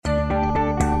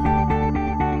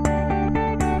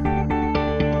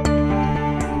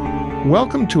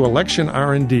Welcome to Election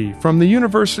R&D from the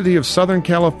University of Southern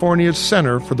California's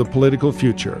Center for the Political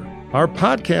Future. Our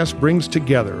podcast brings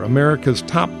together America's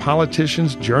top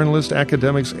politicians, journalists,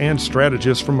 academics, and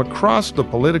strategists from across the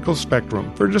political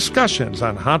spectrum for discussions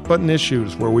on hot-button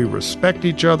issues where we respect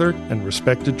each other and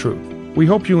respect the truth. We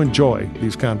hope you enjoy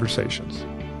these conversations.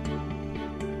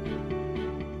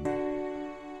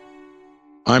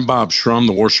 I'm Bob Shrum,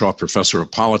 the Warshaw Professor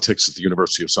of Politics at the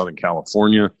University of Southern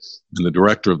California and the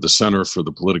Director of the Center for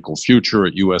the Political Future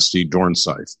at USC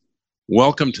Dornsife.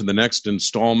 Welcome to the next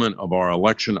installment of our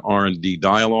Election R&D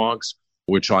Dialogues,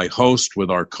 which I host with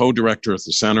our co-director at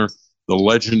the Center, the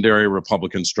legendary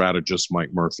Republican strategist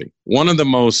Mike Murphy. One of the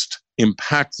most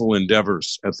impactful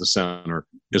endeavors at the Center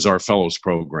is our Fellows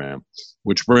Program,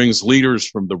 which brings leaders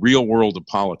from the real world of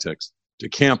politics to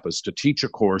campus to teach a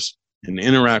course and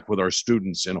interact with our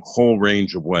students in a whole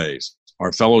range of ways.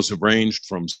 Our fellows have ranged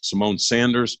from Simone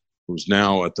Sanders, who's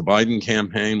now at the Biden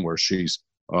campaign, where she's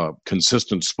a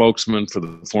consistent spokesman for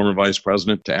the former vice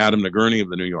president, to Adam Nagurney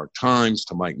of the New York Times,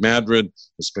 to Mike Madrid,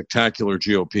 a spectacular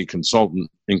GOP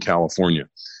consultant in California.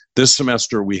 This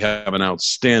semester, we have an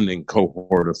outstanding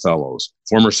cohort of fellows.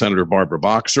 Former Senator Barbara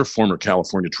Boxer, former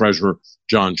California Treasurer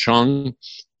John Chung,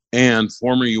 and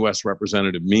former U.S.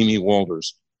 Representative Mimi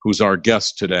Walters, who's our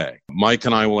guest today. Mike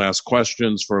and I will ask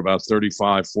questions for about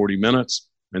 35, 40 minutes,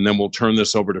 and then we'll turn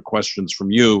this over to questions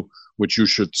from you, which you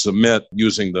should submit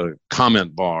using the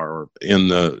comment bar in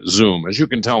the Zoom. As you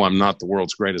can tell, I'm not the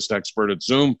world's greatest expert at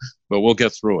Zoom, but we'll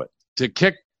get through it. To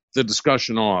kick the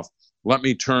discussion off, let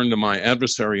me turn to my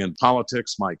adversary in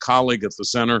politics, my colleague at the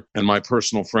Center, and my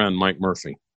personal friend, Mike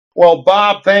Murphy. Well,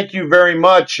 Bob, thank you very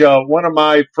much. One of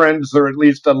my friends, or at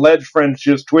least alleged friends,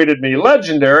 just tweeted me,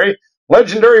 legendary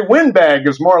windbag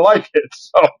is more like it.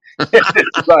 So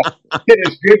it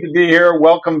is good to be here.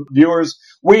 Welcome, viewers.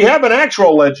 We have an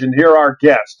actual legend here, our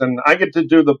guest, and I get to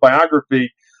do the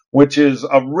biography, which is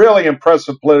a really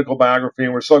impressive political biography,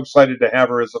 and we're so excited to have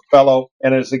her as a fellow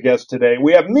and as a guest today.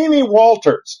 We have Mimi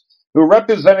Walters, who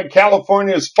represented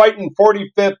California's fighting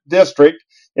 45th District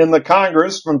in the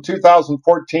Congress from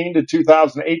 2014 to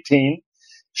 2018.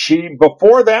 She,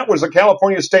 before that, was a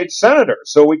California state senator,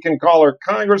 so we can call her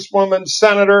congresswoman,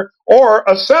 senator, or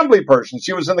assembly person.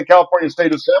 She was in the California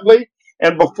State Assembly,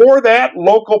 and before that,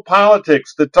 local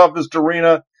politics. The toughest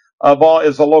arena of all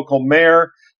is a local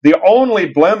mayor. The only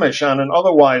blemish on an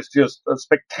otherwise just a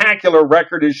spectacular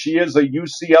record is she is a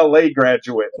UCLA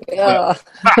graduate. Yeah.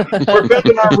 We're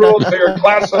bending our rules here,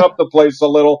 classing up the place a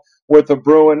little with the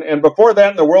Bruin. And before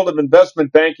that, in the world of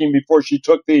investment banking, before she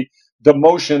took the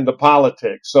demotion to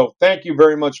politics. So thank you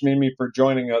very much, Mimi, for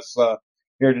joining us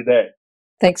here today.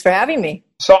 Thanks for having me.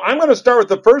 So I'm going to start with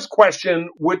the first question,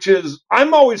 which is,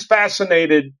 I'm always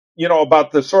fascinated,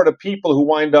 about the sort of people who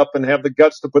wind up and have the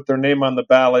guts to put their name on the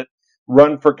ballot,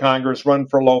 run for Congress, run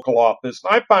for local office.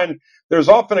 And I find there's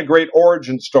often a great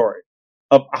origin story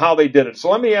of how they did it. So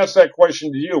let me ask that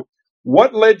question to you.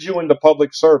 What led you into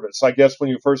public service, I guess, when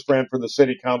you first ran for the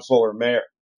city council or mayor?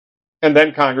 And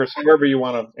then Congress, however you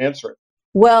want to answer it.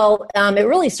 Well, it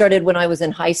really started when I was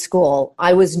in high school.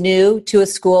 I was new to a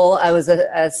school. I was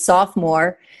a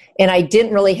sophomore, and I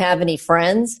didn't really have any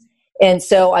friends. And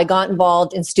so I got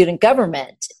involved in student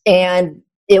government. And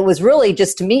it was really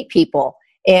just to meet people.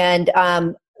 And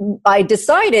I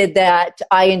decided that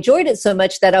I enjoyed it so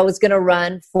much that I was going to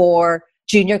run for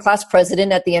junior class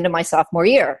president at the end of my sophomore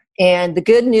year. And the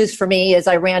good news for me is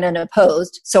I ran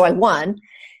unopposed, so I won.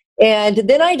 And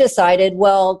then I decided,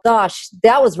 well, gosh,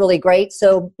 that was really great.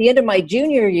 So at the end of my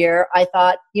junior year, I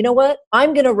thought, you know what?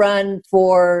 I'm going to run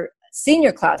for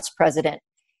senior class president.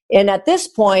 And at this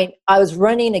point, I was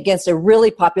running against a really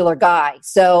popular guy.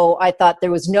 So I thought there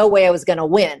was no way I was going to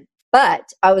win.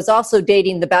 But I was also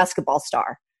dating the basketball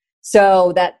star.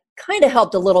 So that kind of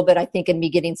helped a little bit, I think, in me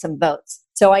getting some votes.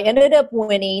 So I ended up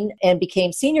winning and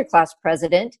became senior class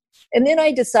president. And then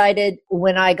I decided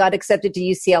when I got accepted to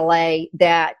UCLA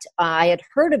that I had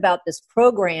heard about this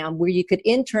program where you could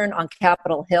intern on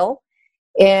Capitol Hill.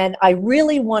 And I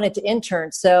really wanted to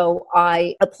intern. So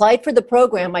I applied for the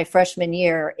program my freshman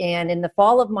year. And in the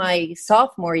fall of my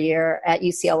sophomore year at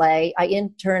UCLA, I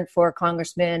interned for a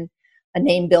congressman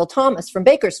named Bill Thomas from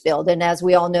Bakersfield. And as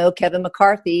we all know, Kevin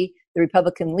McCarthy, the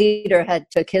Republican leader, had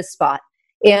took his spot.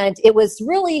 And it was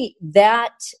really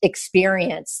that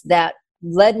experience that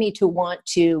led me to want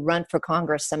to run for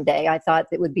Congress someday. I thought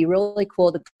it would be really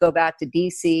cool to go back to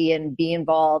DC and be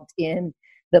involved in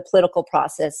the political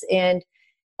process. And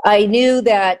I knew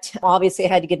that obviously I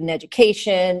had to get an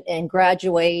education and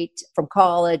graduate from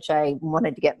college. I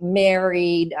wanted to get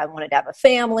married. I wanted to have a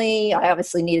family. I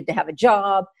obviously needed to have a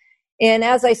job. And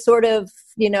as I sort of,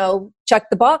 checked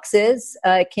the boxes,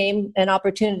 came an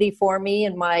opportunity for me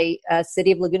in my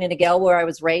city of Laguna Niguel, where I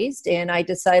was raised. And I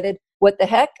decided, what the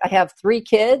heck? I have 3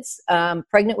 kids,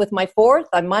 pregnant with my 4th.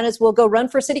 I might as well go run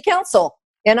for city council.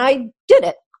 And I did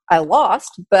it. I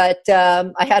lost, but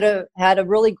I had a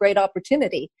really great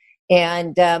opportunity,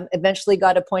 and eventually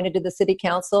got appointed to the city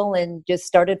council and just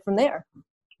started from there.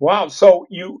 Wow. So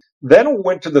you then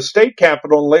went to the state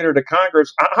capitol and later to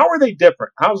Congress. How are they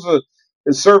different?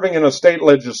 Is serving in a state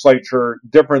legislature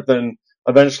different than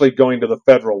eventually going to the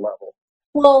federal level?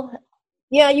 Well,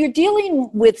 yeah, you're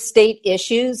dealing with state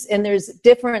issues, and there's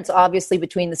difference obviously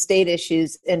between the state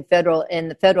issues and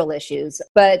the federal issues,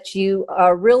 but you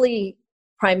are really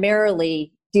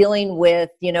primarily dealing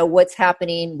with, what's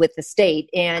happening with the state.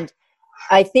 And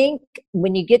I think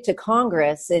when you get to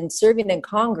Congress and serving in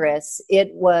Congress, it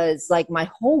was like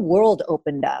my whole world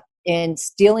opened up, and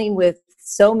dealing with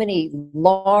so many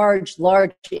large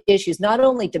issues, not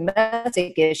only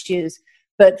domestic issues,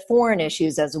 but foreign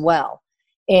issues as well.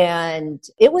 And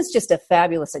it was just a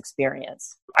fabulous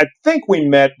experience. I think we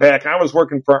met back, I was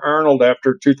working for Arnold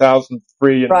after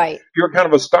 2003, and right. You were kind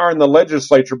of a star in the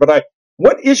legislature, but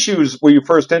what issues were you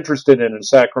first interested in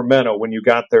Sacramento when you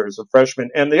got there as a freshman?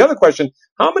 And the other question,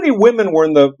 how many women were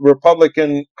in the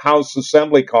Republican House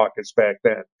Assembly caucus back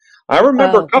then? I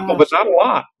remember a couple, but not a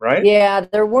lot, right? Yeah,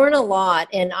 there weren't a lot.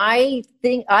 And I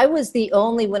think I was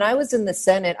when I was in the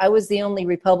Senate, I was the only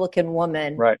Republican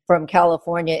woman from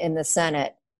California in the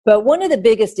Senate. But one of the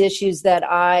biggest issues that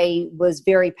I was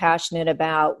very passionate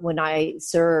about when I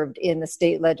served in the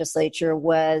state legislature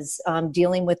was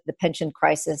dealing with the pension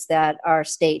crisis that our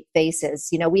state faces.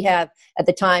 We have, at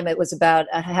the time, it was about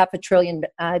 $500 billion in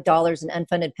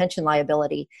unfunded pension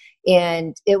liability.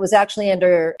 And it was actually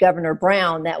under Governor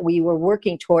Brown that we were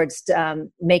working towards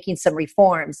making some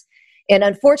reforms. And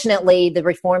unfortunately, the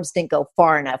reforms didn't go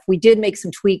far enough. We did make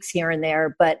some tweaks here and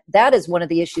there, but that is one of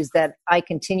the issues that I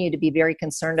continue to be very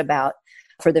concerned about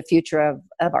for the future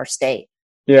of our state.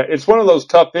 Yeah, it's one of those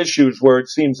tough issues where it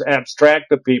seems abstract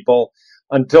to people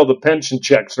until the pension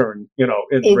checks are, in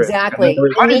exactly.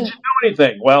 Why didn't you do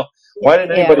anything? Well, why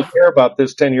didn't anybody care about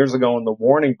this 10 years ago when the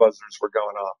warning buzzers were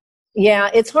going off? Yeah,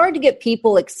 it's hard to get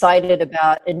people excited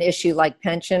about an issue like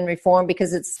pension reform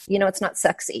because it's not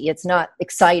sexy, it's not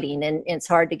exciting, and it's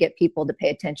hard to get people to pay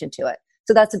attention to it.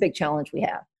 So that's a big challenge we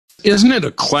have. Isn't it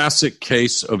a classic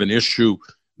case of an issue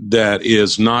that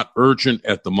is not urgent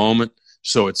at the moment,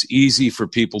 so it's easy for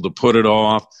people to put it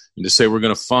off and to say we're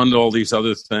going to fund all these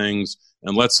other things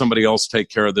and let somebody else take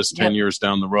care of this 10 years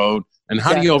down the road? And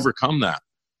how do you overcome that?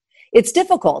 It's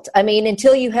difficult. I mean,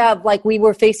 until you have, like, we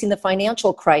were facing the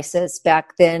financial crisis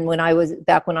back then when I was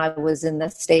in the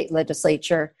state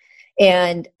legislature,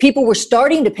 and people were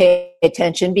starting to pay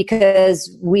attention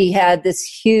because we had this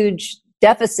huge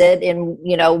deficit and,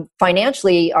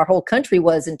 financially our whole country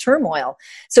was in turmoil.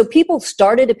 So people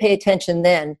started to pay attention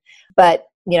then, but,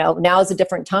 now is a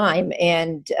different time,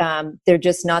 and they're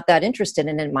just not that interested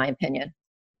in my opinion.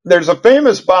 There's a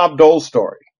famous Bob Dole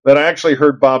story that I actually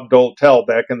heard Bob Dole tell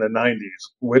back in the 90s,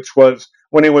 which was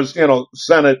when he was,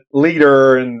 Senate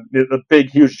leader and a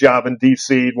big, huge job in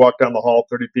D.C. He'd walk down the hall,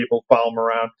 30 people follow him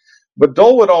around. But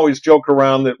Dole would always joke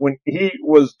around that when he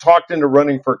was talked into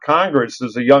running for Congress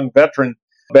as a young veteran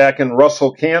back in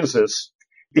Russell, Kansas,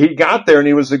 he got there and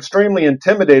he was extremely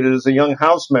intimidated as a young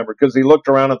House member because he looked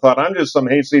around and thought, I'm just some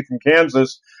hayseed from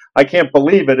Kansas. I can't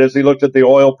believe it, as he looked at the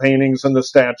oil paintings and the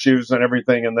statues and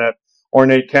everything in that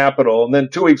ornate Capitol. And then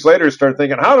 2 weeks later started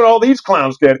thinking, how did all these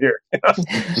clowns get here?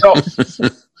 So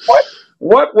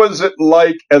what was it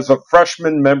like as a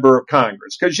freshman member of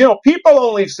Congress? Because, people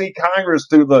only see Congress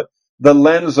through the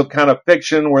lens of kind of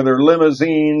fiction where there are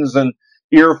limousines and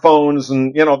earphones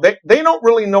and, they don't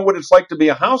really know what it's like to be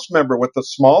a House member with a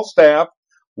small staff,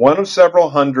 one of several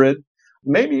hundred.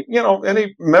 Maybe,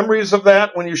 any memories of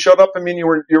that when you showed up? I mean,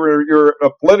 you're a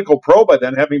political pro by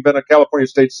then, having been a California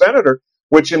state senator,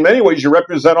 which in many ways you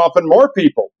represent often more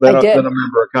people than a member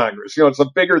of Congress. It's a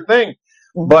bigger thing.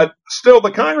 Mm-hmm. But still,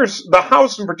 the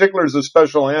House in particular is a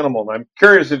special animal. And I'm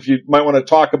curious if you might want to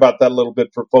talk about that a little bit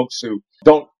for folks who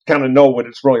don't kind of know what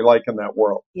it's really like in that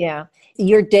world. Yeah.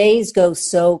 Your days go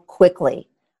so quickly.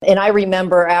 And I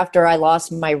remember after I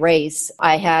lost my race,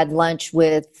 I had lunch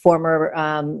with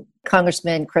former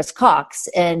Congressman Chris Cox.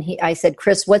 And I said,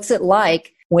 Chris, what's it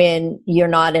like when you're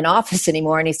not in office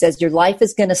anymore. And he says, your life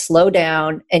is going to slow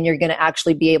down and you're going to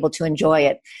actually be able to enjoy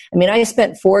it. I mean, I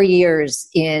spent 4 years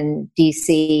in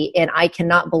DC and I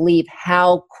cannot believe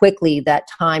how quickly that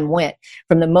time went.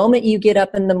 From the moment you get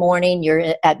up in the morning,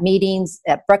 you're at meetings,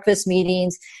 at breakfast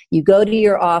meetings, you go to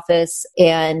your office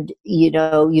and, you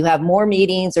know, you have more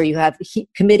meetings or you have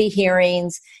committee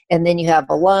hearings and then you have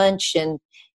a lunch and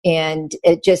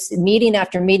it just meeting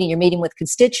after meeting, you're meeting with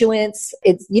constituents.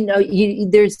 It's, you know,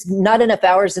 there's not enough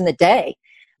hours in the day.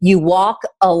 You walk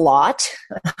a lot.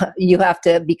 You have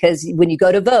to, because when you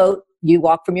go to vote, you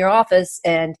walk from your office.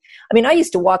 And I mean, I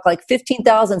used to walk like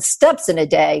 15,000 steps in a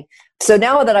day. So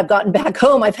now that I've gotten back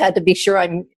home, I've had to be sure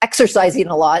I'm exercising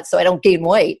a lot so I don't gain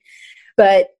weight.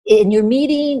 But you're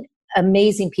meeting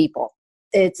amazing people.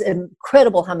 It's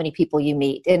incredible how many people you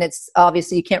meet. And it's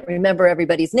obviously you can't remember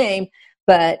everybody's name,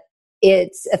 but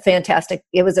it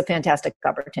was a fantastic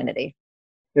opportunity.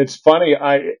 It's funny.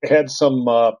 I had some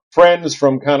friends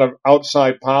from kind of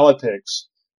outside politics,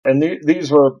 and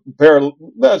these were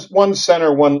one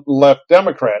center, one left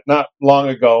Democrat not long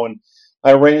ago. And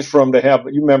I arranged for them to have,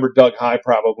 you remember Doug High,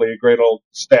 probably a great old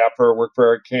staffer, worked for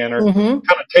Eric Cantor, kind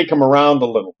of take them around a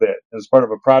little bit as part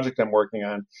of a project I'm working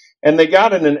on. And they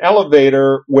got in an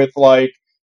elevator with, like,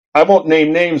 I won't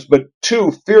name names, but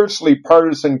 2 fiercely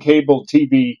partisan cable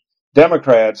TV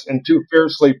Democrats and 2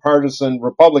 fiercely partisan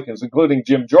Republicans, including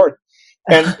Jim Jordan.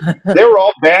 And they were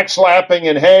all backslapping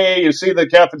and, hey, you see the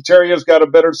cafeteria's got a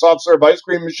better soft serve ice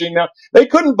cream machine now. They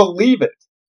couldn't believe it.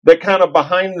 That kind of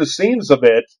behind the scenes of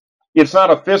it, it's not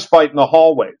a fist fight in the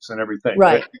hallways and everything.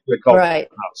 Right. Right.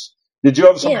 House. Did you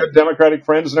have some good Democratic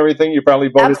friends and everything? You probably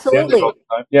voted. Absolutely. All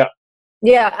the time. Yeah.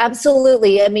 Yeah,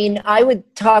 absolutely. I mean, I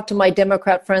would talk to my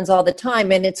Democrat friends all the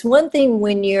time. And it's one thing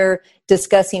when you're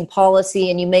discussing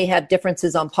policy and you may have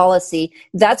differences on policy,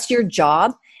 that's your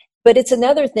job. But it's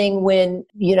another thing when,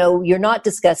 you know, you're not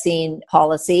discussing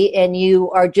policy and you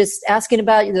are just asking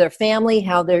about their family,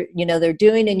 how they're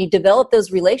doing, and you develop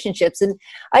those relationships. And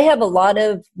I have a lot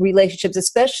of relationships,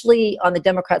 especially on the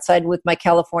Democrat side with my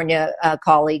California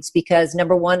colleagues, because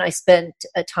number one, I spent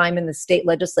a time in the state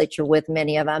legislature with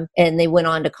many of them and they went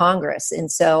on to Congress.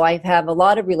 And so I have a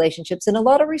lot of relationships and a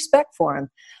lot of respect for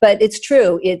them. But it's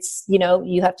true. It's, you know,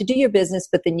 you have to do your business,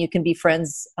 but then you can be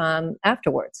friends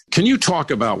afterwards. Can you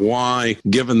talk about why,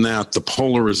 given that the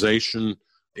polarization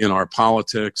in our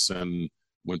politics, and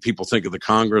when people think of the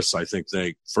Congress, I think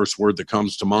the first word that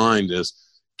comes to mind is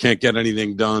can't get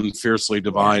anything done, fiercely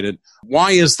divided.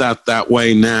 Why is that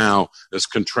way now as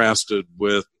contrasted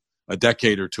with a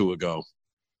decade or two ago?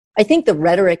 I think the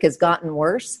rhetoric has gotten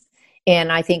worse,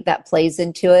 and I think that plays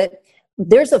into it.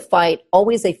 There's a fight,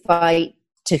 always a fight,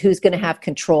 to who's going to have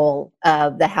control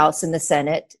of the House and the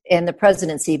Senate and the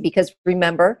presidency, because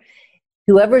remember,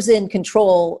 whoever's in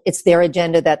control, it's their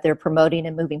agenda that they're promoting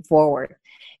and moving forward.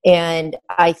 And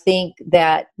I think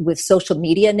that with social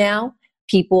media now,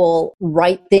 people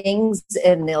write things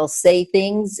and they'll say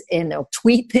things and they'll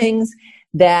tweet things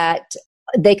that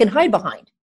they can hide behind.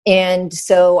 And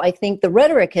so I think the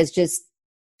rhetoric has just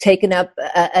taken up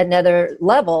another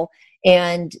level,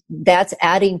 and that's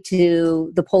adding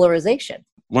to the polarization.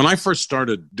 When I first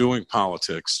started doing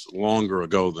politics longer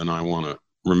ago than I want to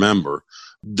remember,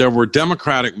 there were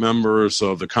Democratic members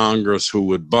of the Congress who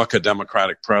would buck a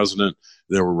Democratic president.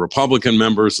 There were Republican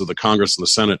members of the Congress and the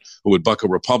Senate who would buck a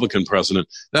Republican president.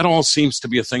 That all seems to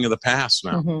be a thing of the past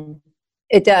now. Mm-hmm.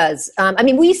 It does. I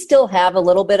mean, we still have a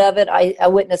little bit of it. I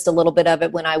witnessed a little bit of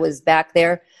it when I was back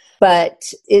there, but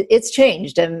it's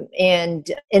changed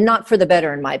and not for the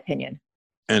better, in my opinion.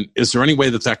 And is there any way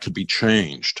that could be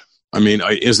changed? I mean,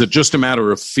 is it just a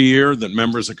matter of fear that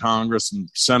members of Congress and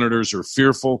senators are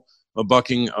fearful of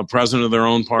bucking a president of their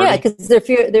own party? Yeah, because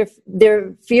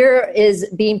their fear is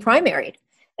being primaried.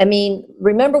 I mean,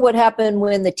 remember what happened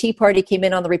when the Tea Party came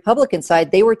in on the Republican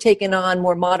side? They were taking on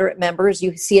more moderate members.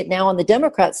 You see it now on the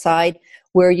Democrat side,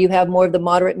 where you have more of the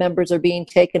moderate members are being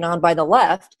taken on by the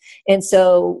left. And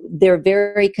so they're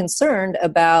very concerned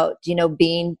about,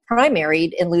 being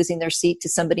primaried and losing their seat to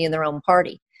somebody in their own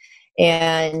party.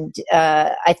 And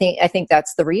I think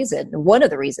that's the reason, one of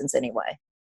the reasons anyway.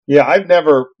 Yeah, I've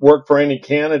never worked for any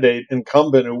candidate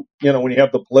incumbent who, when you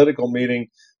have the political meeting,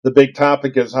 the big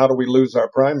topic is how do we lose our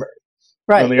primary?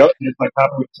 Right. On the other hand, like how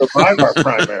do we survive our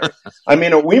primary? I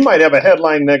mean, we might have a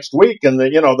headline next week, and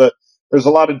there's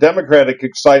a lot of Democratic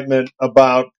excitement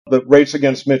about the race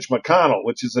against Mitch McConnell,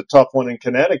 which is a tough one in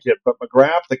Connecticut. But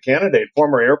McGrath, the candidate,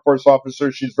 former Air Force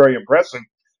officer, she's very impressive.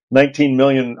 19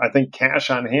 million, I think, cash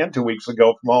on hand 2 weeks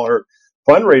ago from all her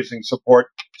fundraising support.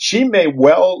 She may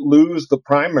well lose the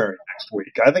primary next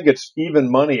week. I think it's even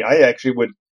money. I actually would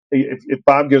if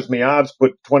Bob gives me odds,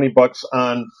 put $20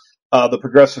 on the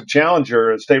progressive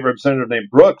challenger, a state representative named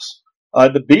Brooks,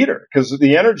 to beat her, because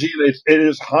the energy, it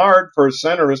is hard for a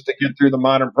centrist to get through the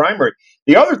modern primary.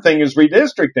 The other thing is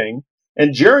redistricting,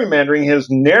 and gerrymandering has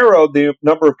narrowed the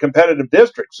number of competitive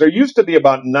districts. There used to be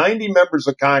about 90 members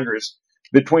of Congress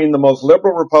between the most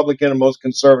liberal Republican and most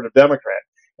conservative Democrat,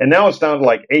 and now it's down to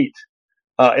like 8.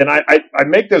 And I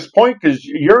make this point because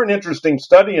you're an interesting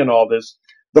study in all this.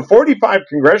 The 45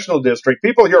 congressional district,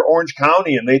 people hear Orange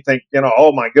County and they think,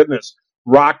 oh my goodness,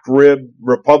 rock rib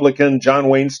Republican, John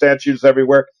Wayne statues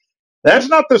everywhere. That's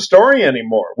not the story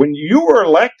anymore. When you were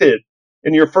elected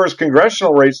in your first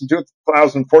congressional race in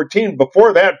 2014,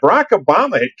 before that, Barack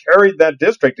Obama had carried that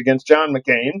district against John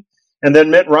McCain, and then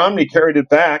Mitt Romney carried it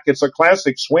back. It's a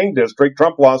classic swing district.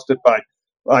 Trump lost it by,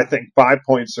 I think, 5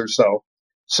 points or so.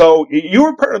 So you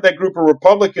were part of that group of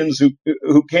Republicans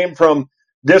who came from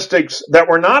districts that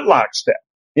were not lockstep,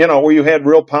 where you had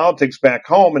real politics back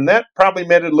home. And that probably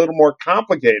made it a little more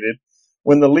complicated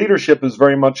when the leadership is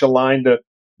very much aligned to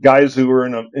guys who are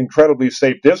in an incredibly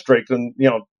safe district and,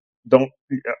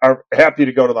 are happy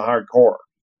to go to the hardcore.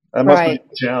 That must be a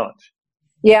challenge.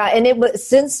 Yeah. And it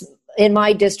was in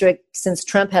my district, since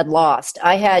Trump had lost,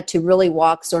 I had to really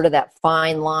walk sort of that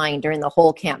fine line during the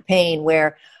whole campaign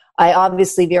where I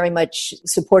obviously very much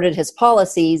supported his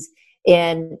policies,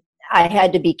 and I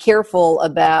had to be careful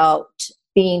about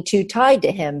being too tied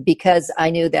to him because I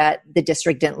knew that the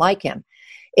district didn't like him.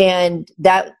 And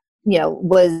that,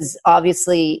 was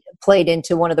obviously played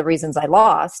into one of the reasons I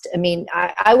lost. I mean,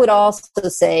 I would also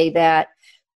say that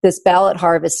this ballot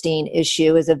harvesting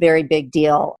issue is a very big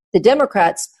deal. The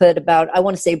Democrats put about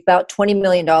 $20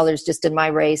 million just in my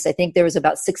race. I think there was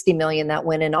about $60 million that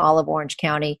went in all of Orange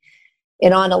County.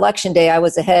 And on election day, I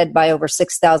was ahead by over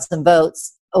 6,000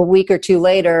 votes. A week or two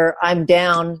later, I'm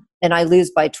down and I lose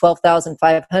by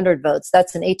 12,500 votes.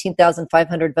 That's an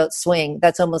 18,500 vote swing.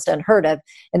 That's almost unheard of.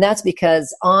 And that's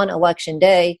because on election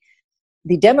day,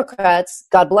 the Democrats,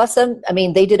 God bless them, I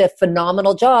mean, they did a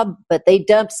phenomenal job, but they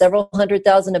dumped several hundred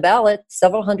thousand ballots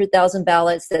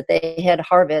that they had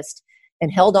harvested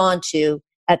and held on to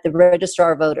at the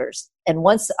registrar of voters. And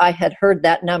once I had heard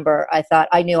that number, I thought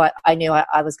I knew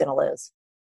I was going to lose.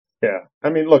 Yeah.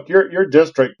 I mean, look, your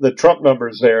district, the Trump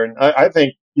numbers there, and I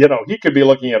think, he could be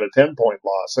looking at a 10-point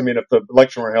loss. I mean, if the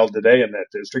election were held today in that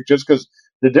district, just because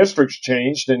the district's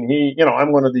changed and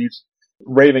I'm one of these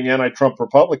raving anti-Trump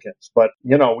Republicans, but,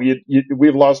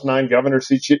 we've lost 9 governor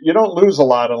seats. You don't lose a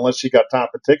lot unless you got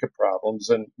top of ticket problems,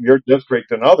 and your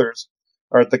district and others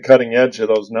are at the cutting edge of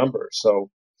those numbers. So,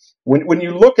 when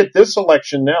you look at this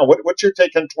election now, what's your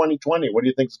take on 2020? What do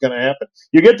you think is going to happen?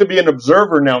 You get to be an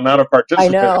observer now, not a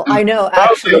participant. I know.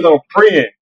 Actually, a little freeing.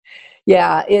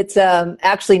 Yeah, it's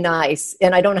actually nice.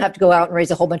 And I don't have to go out and raise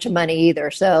a whole bunch of money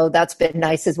either. So that's been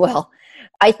nice as well.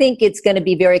 I think it's going to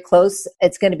be very close.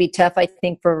 It's going to be tough, I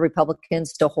think, for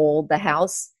Republicans to hold the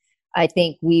House. I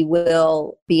think we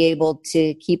will be able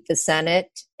to keep the Senate.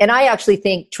 And I actually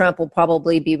think Trump will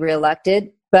probably be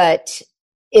reelected, but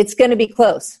it's going to be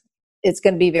close. It's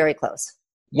going to be very close.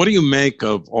 What do you make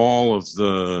of all of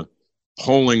the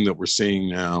polling that we're seeing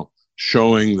now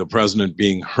showing the president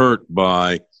being hurt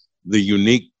by the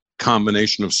unique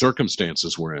combination of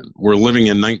circumstances we're in? We're living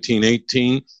in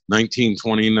 1918,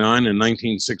 1929, and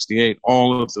 1968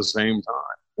 all at the same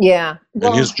time. Yeah.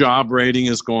 Well, and his job rating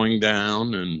is going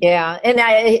down. And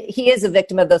he is a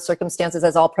victim of those circumstances,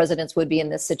 as all presidents would be in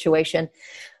this situation.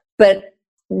 But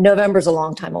November's a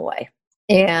long time away.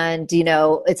 And,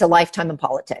 it's a lifetime in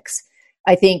politics.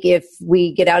 I think if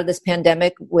we get out of this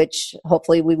pandemic, which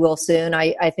hopefully we will soon,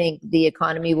 I think the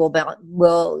economy will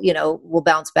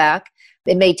bounce back.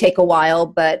 It may take a while,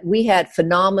 but we had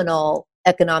phenomenal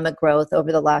economic growth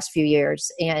over the last few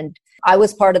years. And I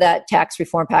was part of that tax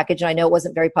reform package. And I know it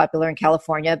wasn't very popular in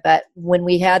California, but when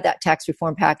we had that tax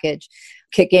reform package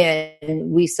kick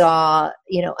in, we saw,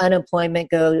 unemployment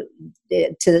go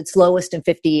to its lowest in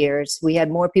 50 years. We had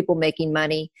more people making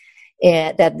money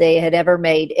that they had ever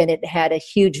made, and it had a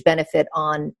huge benefit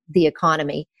on the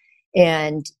economy.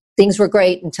 And things were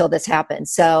great until this happened.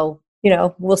 So,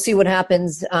 we'll see what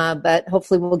happens, but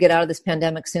hopefully we'll get out of this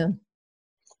pandemic soon.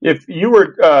 If you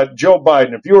were Joe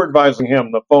Biden, if you were advising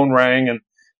him, the phone rang and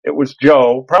it was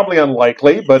Joe, probably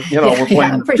unlikely, but, we're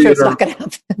playing I'm pretty sure it's not going to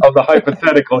happen. Of the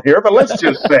hypothetical here, but let's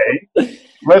just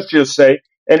say,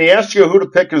 and he asked you who to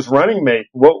pick as running mate.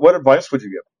 What advice would you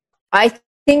give? I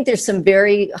think there's some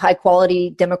very high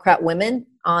quality Democrat women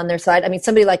on their side. I mean,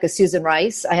 somebody like a Susan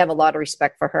Rice, I have a lot of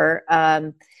respect for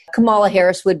her. Kamala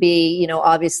Harris would be,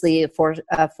 obviously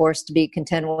a force to be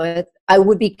contend with. I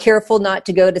would be careful not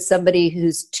to go to somebody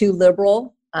who's too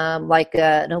liberal like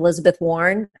an Elizabeth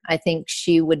Warren. I think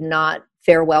she would not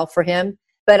fare well for him.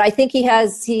 But I think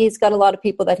he's got a lot of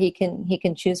people that he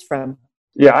can choose from.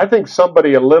 Yeah, I think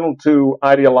somebody a little too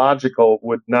ideological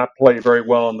would not play very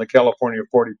well in the California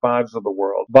 45s of the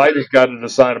world. Biden's got to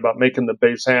decide about making the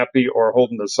base happy or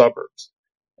holding the suburbs.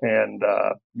 And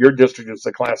your district is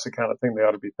the classic kind of thing they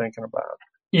ought to be thinking about.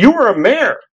 You were a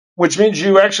mayor, which means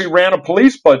you actually ran a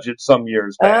police budget some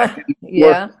years back.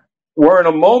 Yeah. We're in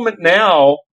a moment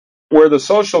now where the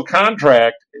social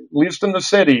contract, at least in the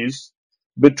cities,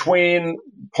 between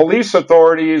police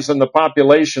authorities and the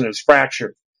population is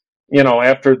fractured. You know,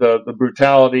 after the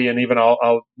brutality, and even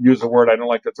I'll use a word I don't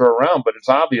like to throw around, but it's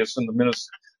obvious in the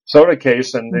Minnesota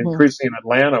case and increasingly in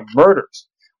Atlanta, murders.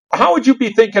 How would you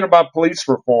be thinking about police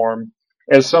reform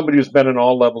as somebody who's been in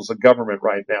all levels of government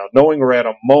right now, knowing we're at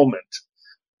a moment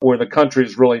where the country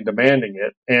is really demanding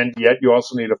it, and yet you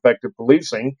also need effective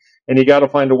policing, and you got to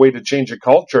find a way to change a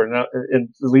culture. And in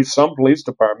at least some police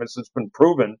departments, it's been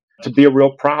proven to be a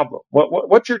real problem.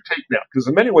 What's your take now? Because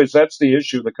in many ways, that's the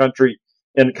issue the country,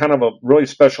 in kind of a really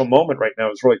special moment right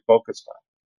now, is really focused on.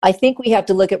 I think we have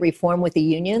to look at reform with the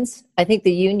unions. I think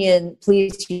the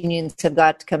police unions have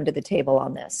got to come to the table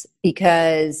on this,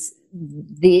 because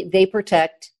they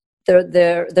protect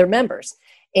their members.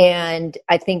 And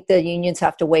I think the unions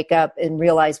have to wake up and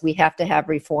realize we have to have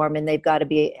reform, and they've got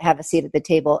to have a seat at the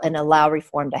table and allow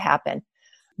reform to happen.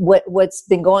 What's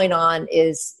been going on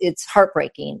it's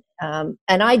heartbreaking. And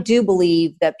I do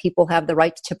believe that people have the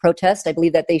right to protest. I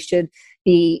believe that they should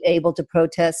be able to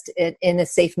protest in a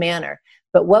safe manner.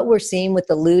 But what we're seeing with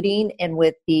the looting and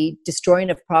with the destroying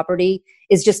of property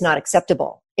is just not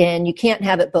acceptable. And you can't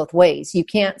have it both ways. You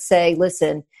can't say,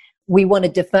 listen, we want to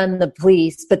defend the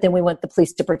police, but then we want the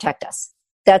police to protect us.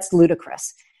 That's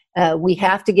ludicrous. We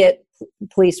have to get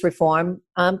police reform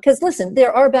because, listen,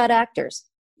 there are bad actors.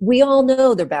 We all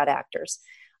know they're bad actors.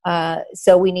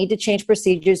 So we need to change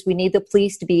procedures. We need the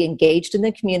police to be engaged in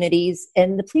the communities,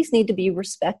 and the police need to be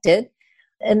respected.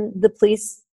 And the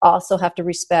police also have to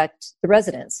respect the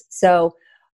residents. So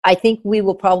I think we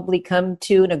will probably come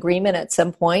to an agreement at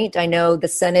some point. I know the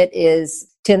Senate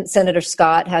Senator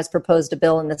Scott has proposed a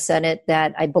bill in the Senate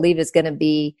that I believe is going to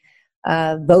be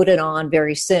voted on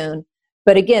very soon.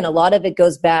 But again, a lot of it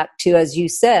goes back to, as you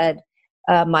said,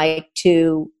 Mike,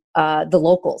 to the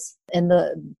locals and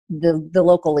the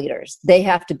local leaders. They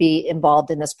have to be involved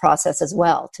in this process as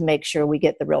well to make sure we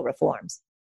get the real reforms.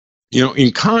 You know,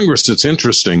 in Congress, it's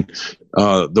interesting.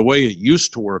 The way it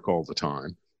used to work all the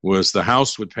time was the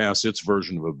House would pass its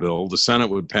version of a bill, the Senate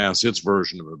would pass its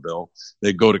version of a bill,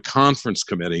 they'd go to conference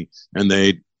committee, and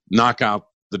they'd knock out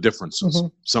the differences. Mm-hmm.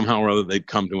 Somehow or other, they'd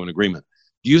come to an agreement.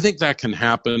 Do you think that can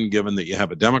happen, given that you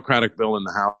have a Democratic bill in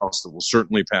the House that will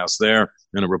certainly pass there,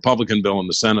 and a Republican bill in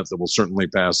the Senate that will certainly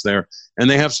pass there, and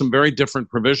they have some very different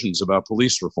provisions about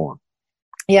police reform?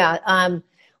 Yeah,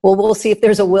 well, we'll see if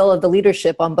there's a will of the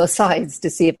leadership on both sides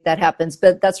to see if that happens.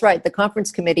 But that's right. The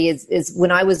conference committee is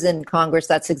when I was in Congress,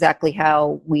 that's exactly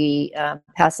how we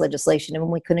passed legislation. And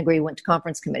when we couldn't agree, we went to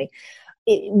conference committee.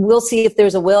 We'll see if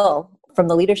there's a will from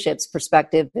the leadership's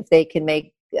perspective, if they can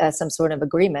make some sort of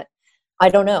agreement. I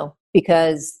don't know,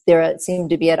 because they seem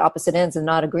to be at opposite ends and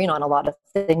not agreeing on a lot of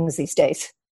things these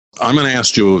days. I'm going to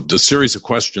ask you a series of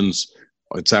questions.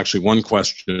 It's actually one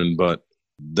question, but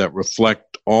that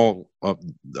reflect all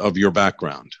of your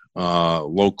background,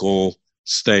 local,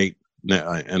 state,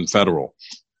 and federal.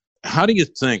 How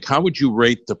would you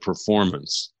rate the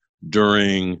performance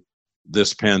during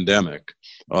this pandemic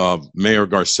of Mayor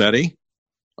Garcetti,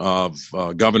 of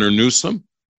Governor Newsom,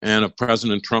 and of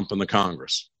President Trump and the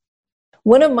Congress?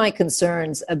 One of my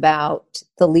concerns about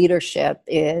the leadership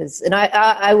is, and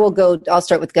I'll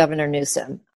start with Governor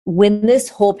Newsom. When this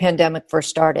whole pandemic first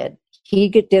started, he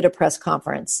did a press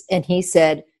conference and he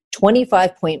said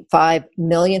 25.5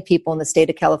 million people in the state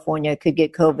of California could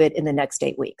get COVID in the next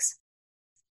 8 weeks.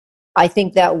 I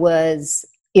think that was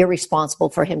irresponsible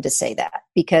for him to say that,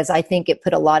 because I think it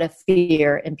put a lot of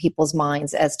fear in people's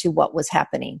minds as to what was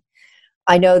happening.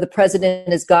 I know the president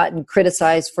has gotten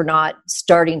criticized for not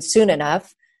starting soon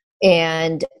enough.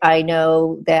 And I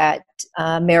know that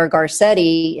Mayor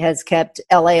Garcetti has kept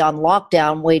LA on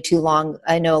lockdown way too long.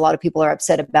 I know a lot of people are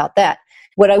upset about that.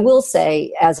 What I will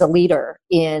say, as a leader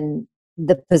in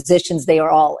the positions they are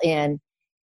all in,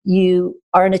 you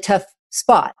are in a tough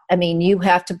spot. I mean, you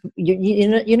have to,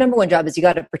 your number one job is you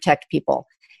got to protect people.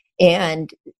 And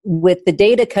with the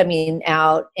data coming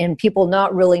out and people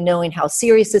not really knowing how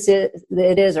serious it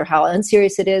is or how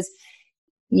unserious it is,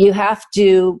 you have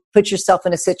to put yourself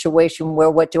in a situation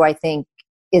where what do I think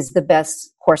is the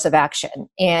best course of action?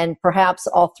 And perhaps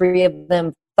all three of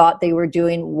them thought they were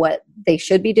doing what they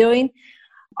should be doing.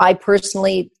 I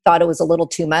personally thought it was a little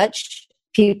too much.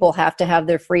 People have to have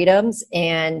their freedoms.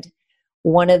 And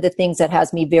one of the things that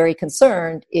has me very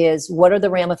concerned is what are the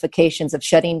ramifications of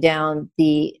shutting down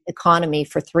the economy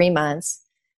for 3 months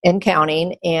and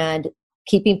counting and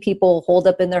keeping people holed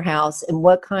up in their house, and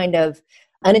what kind of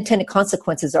unintended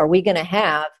consequences are we going to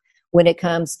have when it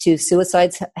comes to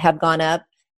suicides have gone up,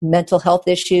 mental health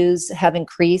issues have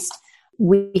increased.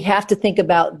 We have to think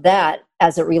about that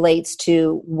as it relates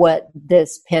to what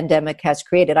this pandemic has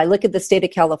created. I look at the state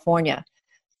of California,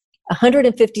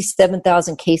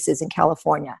 157,000 cases in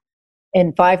California,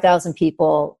 and 5,000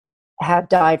 people have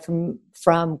died from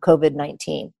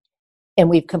COVID-19. And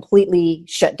we've completely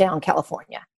shut down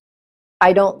California.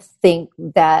 I don't think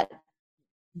that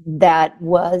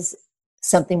was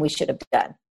something we should have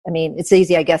done. I mean, it's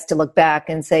easy, I guess, to look back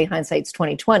and say hindsight's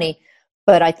 20/20,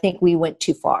 but I think we went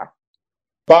too far.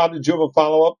 Bob, did you have a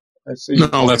follow-up? I see.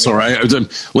 No, that's all right.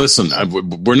 Listen,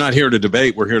 we're not here to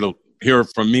debate. We're here to hear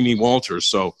from Mimi Walters.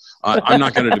 So I'm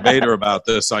not going to debate her about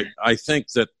this. I think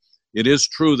that it is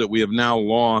true that we have now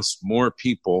lost more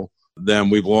people than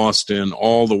we've lost in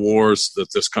all the wars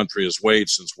that this country has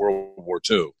waged since World War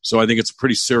II. So I think it's a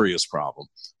pretty serious problem.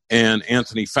 And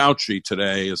Anthony Fauci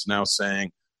today is now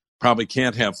saying probably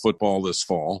can't have football this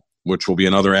fall, which will be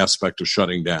another aspect of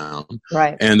shutting down.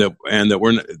 Right. And that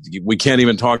we can't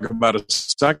even talk about a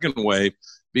second wave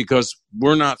because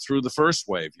we're not through the first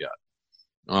wave yet.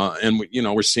 And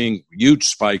we're seeing huge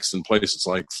spikes in places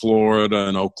like Florida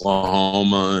and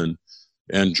Oklahoma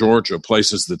and Georgia,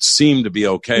 places that seem to be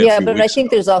okay. Yeah, but I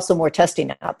think there's also more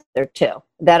testing out there too.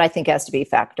 That I think has to be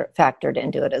factored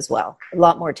into it as well. A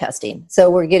lot more testing. So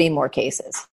we're getting more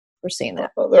cases. We're seeing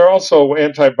that. There are also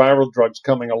antiviral drugs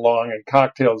coming along and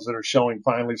cocktails that are showing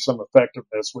finally some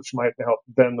effectiveness, which might help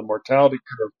bend the mortality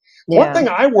curve. Yeah. One thing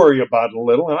I worry about a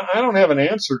little, and I don't have an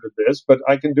answer to this, but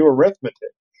I can do arithmetic.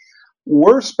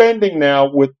 We're spending now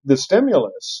with the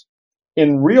stimulus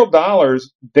in real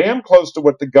dollars damn close to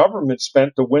what the government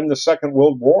spent to win the Second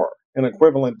World War in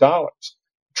equivalent dollars.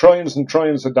 Trillions and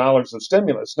trillions of dollars of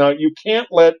stimulus. Now, you can't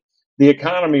let the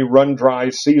economy run dry,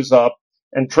 seize up,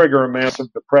 and trigger a massive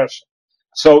depression.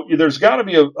 So there's got to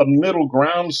be a middle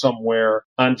ground somewhere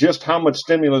on just how much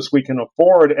stimulus we can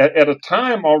afford at a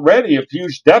time already of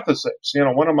huge deficits.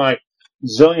 One of my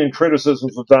zillion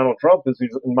criticisms of Donald Trump is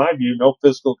he's, in my view, no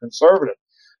fiscal conservative.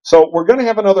 So we're going to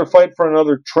have another fight for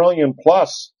another $1 trillion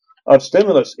plus of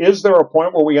stimulus. Is there a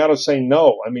point where we got to say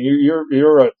no? I mean,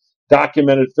 you're a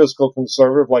documented fiscal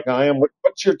conservative like I am.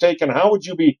 What's your take, and how would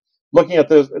you be looking at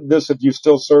this if you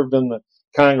still served in the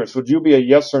Congress? Would you be a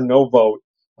yes or no vote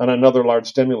on another large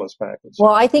stimulus package?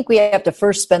 Well, I think we have to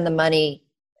first spend the money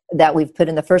that we've put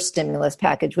in the first stimulus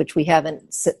package, which we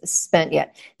haven't spent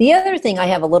yet. The other thing I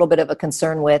have a little bit of a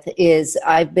concern with is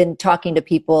I've been talking to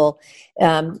people,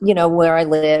 where I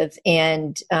live,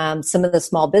 and some of the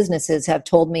small businesses have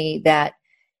told me that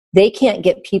they can't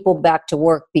get people back to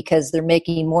work because they're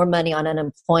making more money on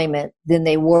unemployment than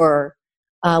they were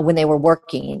when they were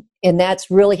working. And that's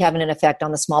really having an effect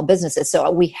on the small businesses. So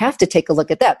we have to take a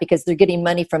look at that because they're getting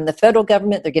money from the federal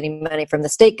government. They're getting money from the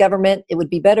state government. It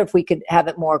would be better if we could have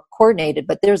it more coordinated.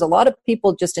 But there's a lot of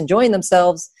people just enjoying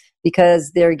themselves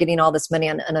because they're getting all this money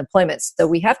on unemployment. So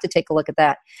we have to take a look at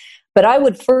that. But I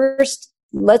would first,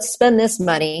 let's spend this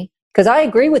money, because I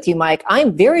agree with you, Mike.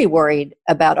 I'm very worried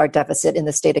about our deficit in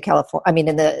the state of California. I mean,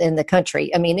 in the country.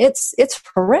 I mean, it's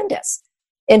horrendous.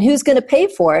 And who's going to pay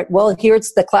for it? Well, here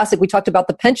it's the classic. We talked about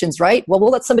the pensions, right? Well,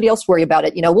 we'll let somebody else worry about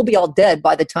it. We'll be all dead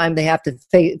by the time they have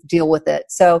to deal with it.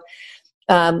 So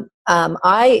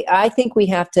I think we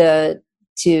have to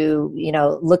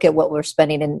look at what we're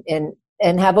spending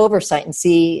and have oversight and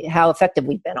see how effective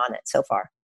we've been on it so far.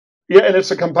 Yeah, and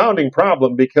it's a compounding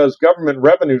problem because government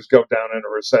revenues go down in a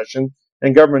recession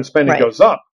and government spending goes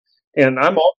up. And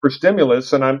I'm all for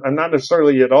stimulus, and I'm not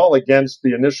necessarily at all against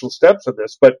the initial steps of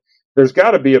this, but there's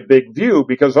got to be a big view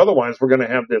because otherwise we're going to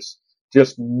have this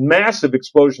just massive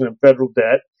explosion in federal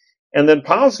debt. And then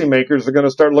policymakers are going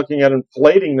to start looking at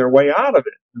inflating their way out of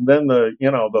it. And then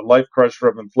the life crusher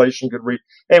of inflation could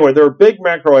anyway, there are big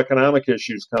macroeconomic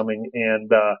issues coming, and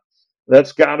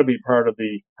that's got to be part of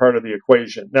the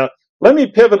equation. Now, let me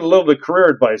pivot a little to career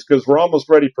advice because we're almost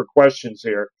ready for questions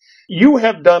here. You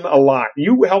have done a lot.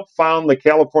 You helped found the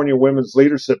California Women's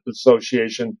Leadership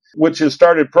Association, which has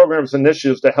started programs and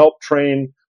initiatives to help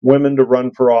train women to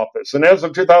run for office. And as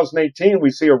of 2018,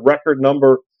 we see a record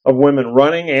number of women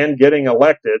running and getting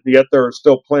elected, yet there are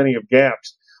still plenty of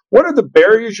gaps. What are the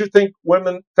barriers you think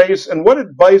women face, and what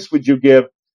advice would you give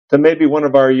to maybe one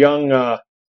of our young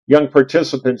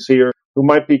participants here who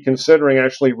might be considering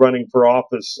actually running for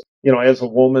office, as a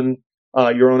woman,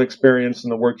 your own experience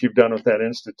and the work you've done with that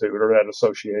institute or that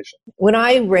association? When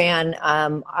I ran,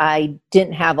 I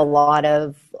didn't have a lot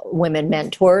of women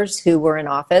mentors who were in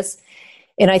office.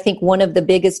 And I think one of the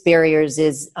biggest barriers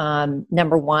is,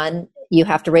 number one, you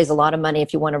have to raise a lot of money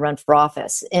if you want to run for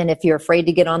office. And if you're afraid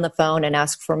to get on the phone and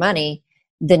ask for money,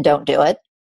 then don't do it.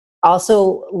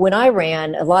 Also, when I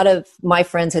ran, a lot of my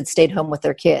friends had stayed home with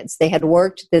their kids. They had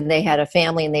worked, then they had a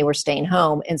family, and they were staying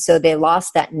home. And so they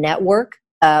lost that network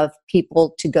of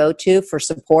people to go to for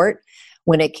support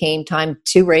when it came time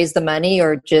to raise the money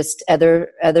or just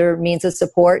other means of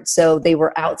support. So they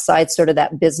were outside sort of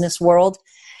that business world.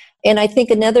 And I think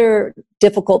another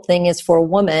difficult thing is for a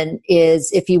woman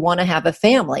is if you want to have a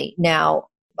family. Now,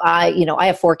 I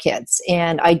have 4 kids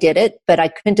and I did it, but I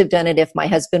couldn't have done it if my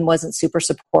husband wasn't super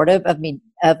supportive of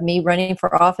me running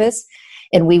for office,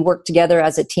 and we worked together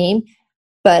as a team.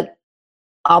 But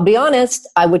I'll be honest,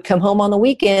 I would come home on the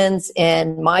weekends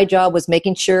and my job was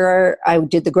making sure I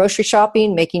did the grocery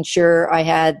shopping, making sure I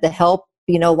had the help,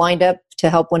 lined up to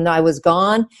help when I was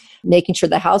gone, making sure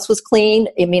the house was clean.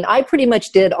 I mean, I pretty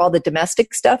much did all the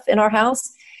domestic stuff in our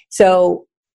house. So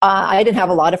I didn't have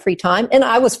a lot of free time, and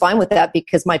I was fine with that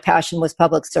because my passion was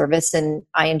public service and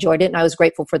I enjoyed it and I was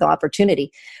grateful for the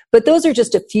opportunity. But those are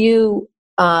just a few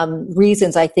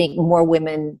reasons I think more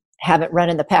women haven't run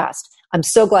in the past. I'm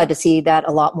so glad to see that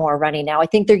a lot more are running now. I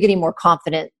think they're getting more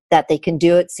confident that they can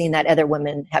do it, seeing that other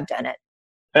women have done it.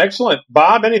 Excellent.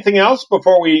 Bob, anything else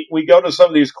before we go to some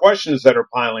of these questions that are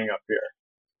piling up here?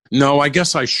 No, I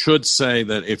guess I should say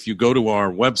that if you go to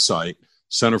our website,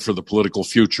 Center for the Political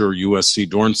Future, USC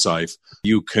Dornsife,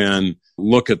 you can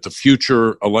look at the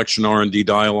future election R&D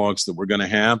dialogues that we're going to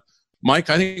have. Mike,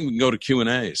 I think we can go to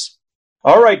Q&As.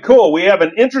 All right, cool. We have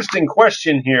an interesting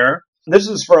question here. This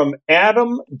is from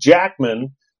Adam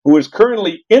Jackman, who is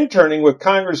currently interning with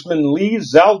Congressman Lee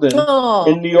Zeldin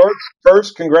in New York's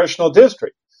 1st Congressional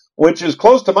District, which is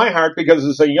close to my heart because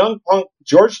as a young punk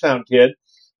Georgetown kid,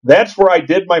 that's where I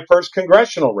did my first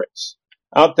congressional race,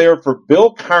 out there for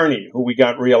Bill Carney, who we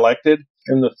got reelected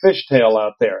in the fishtail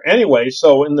out there. Anyway,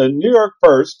 so in the New York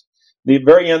 1st, the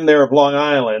very end there of Long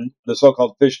Island, the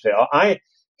so-called fishtail,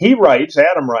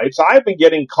 Adam writes, I've been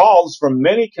getting calls from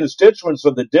many constituents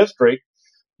of the district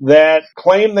that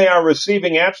claim they are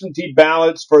receiving absentee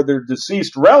ballots for their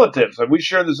deceased relatives. Are we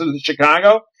sure this isn't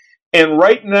Chicago? And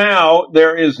right now,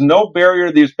 there is no barrier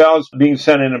to these ballots being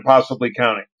sent in and possibly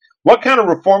counting. What kind of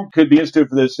reform could be instituted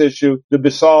for this issue to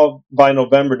be solved by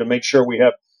November to make sure we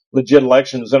have legit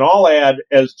elections? And I'll add,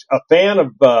 as a fan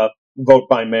of vote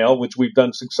by mail, which we've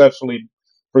done successfully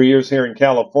for years here in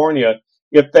California,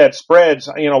 if that spreads,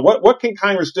 what can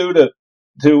Congress do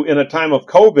to in a time of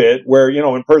COVID where,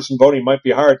 in-person voting might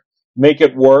be hard, make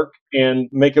it work and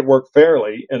make it work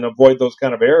fairly and avoid those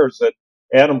kind of errors that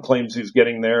Adam claims he's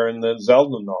getting there in the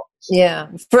Zeldin office? Yeah.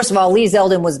 First of all, Lee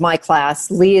Zeldin was my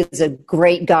class. Lee is a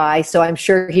great guy, so I'm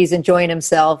sure he's enjoying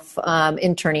himself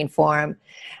interning for him.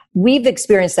 We've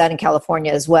experienced that in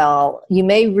California as well. You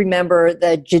may remember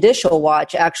the Judicial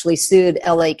Watch actually sued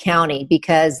LA County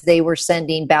because they were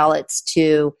sending ballots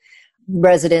to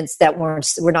residents that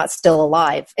were not still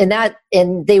alive.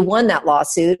 And they won that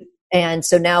lawsuit. And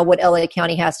so now what LA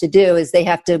County has to do is they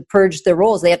have to purge their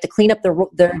rolls. They have to clean up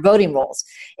their voting rolls.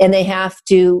 And they have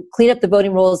to clean up the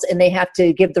voting rolls and they have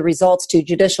to give the results to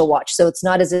Judicial Watch. So it's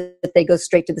not as if they go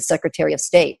straight to the Secretary of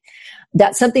State.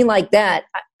 That's something like that.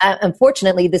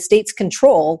 Unfortunately, the states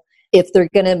control if they're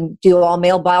going to do all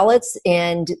mail ballots,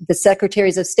 and the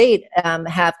secretaries of state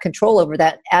have control over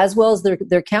that as well as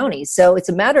their counties. So it's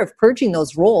a matter of purging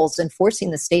those rolls and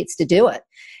forcing the states to do it.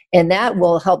 And that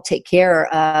will help take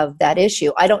care of that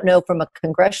issue. I don't know from a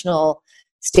congressional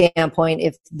standpoint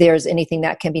if there's anything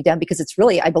that can be done because it's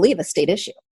really, I believe, a state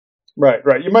issue. Right.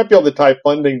 You might be able to tie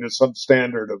funding to some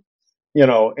standard of,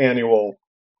 annual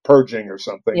purging or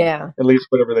something. Yeah. At least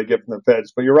whatever they get from the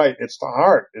feds. But you're right. It's the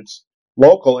heart. It's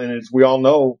local. And as we all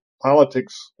know,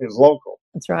 politics is local.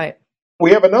 That's right.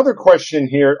 We have another question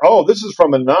here. Oh, this is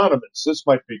from Anonymous. This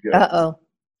might be good. Uh-oh.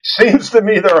 Seems to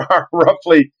me there are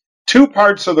roughly 2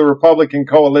 parts of the Republican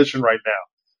coalition right now.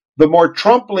 The more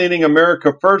Trump-leaning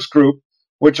America First group,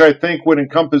 which I think would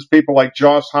encompass people like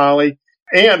Josh Hawley,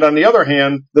 and on the other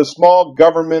hand, the small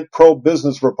government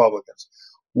pro-business Republicans.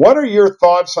 What are your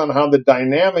thoughts on how the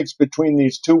dynamics between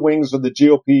these 2 wings of the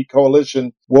GOP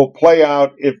coalition will play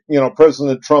out if,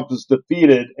 President Trump is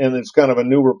defeated and it's kind of a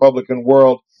new Republican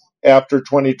world after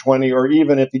 2020, or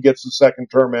even if he gets a second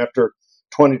term after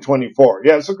 2024?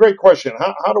 Yeah, it's a great question.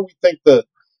 How do we think the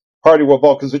party will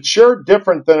vote? Because it's sure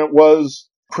different than it was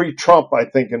pre-Trump, I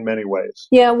think, in many ways.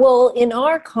 Yeah, well, in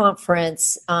our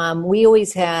conference, we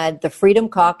always had the Freedom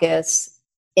Caucus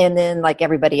and then like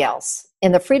everybody else.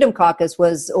 And the Freedom Caucus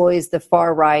was always the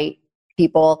far right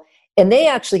people. And they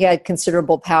actually had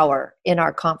considerable power in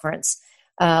our conference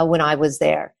when I was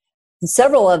there. And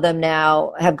several of them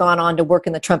now have gone on to work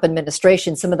in the Trump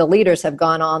administration. Some of the leaders have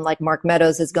gone on, like Mark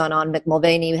Meadows has gone on, Mick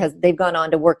Mulvaney, they've gone on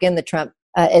to work in the Trump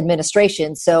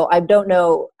administration. So I don't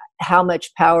know how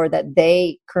much power that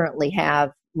they currently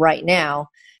have right now.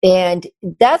 And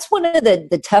that's one of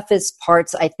the toughest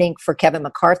parts, I think, for Kevin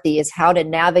McCarthy is how to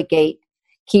navigate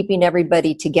keeping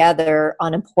everybody together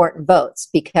on important votes.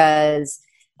 Because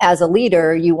as a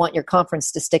leader, you want your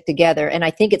conference to stick together. And I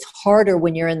think it's harder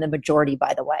when you're in the majority,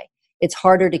 by the way. It's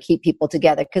harder to keep people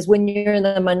together because when you're in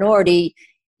the minority,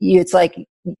 it's like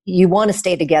you want to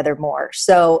stay together more.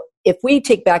 So if we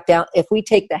take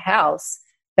the House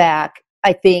back,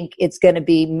 I think it's going to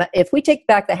be, if we take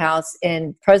back the House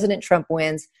and President Trump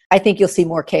wins, I think you'll see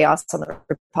more chaos on the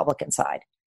Republican side.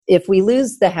 If we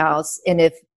lose the House and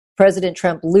if President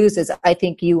Trump loses, I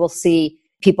think you will see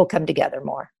people come together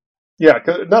more. Yeah,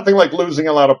 'cause nothing like losing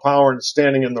a lot of power and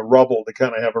standing in the rubble to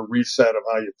kind of have a reset of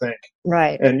how you think.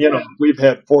 Right. And, we've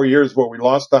had 4 years where we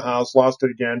lost the House, lost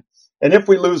it again. And if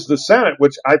we lose the Senate,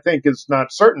 which I think is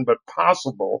not certain, but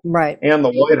possible, right, and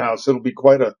the White House, it'll be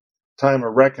quite a time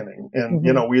of reckoning. And,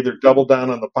 we either double down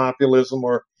on the populism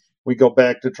or we go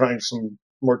back to trying some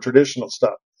more traditional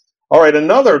stuff. All right,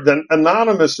 then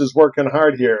Anonymous is working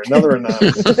hard here. Another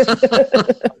Anonymous.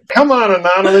 Come on,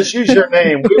 Anonymous, use your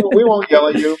name. We won't yell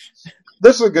at you.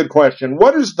 This is a good question.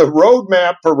 What is the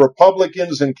roadmap for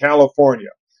Republicans in California?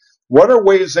 What are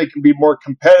ways they can be more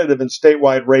competitive in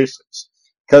statewide races?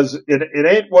 Because it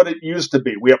ain't what it used to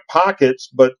be. We have pockets,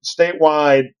 but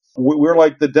statewide, we're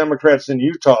like the Democrats in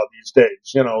Utah these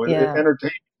days.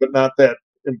 Entertaining, but not that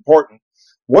important.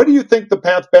 What do you think the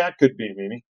path back could be,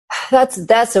 Mimi?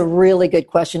 That's a really good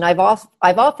question. I've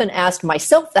often asked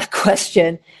myself that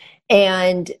question,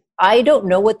 and I don't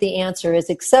know what the answer is,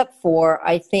 except for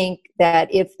I think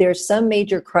that if there's some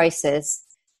major crisis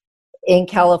in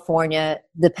California,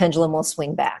 the pendulum will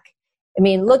swing back. I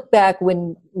mean, look back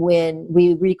when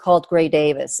we recalled Gray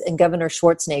Davis and Governor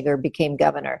Schwarzenegger became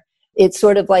governor. It's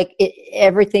sort of like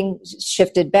everything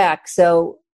shifted back.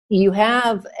 So you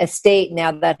have a state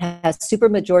now that has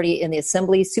supermajority in the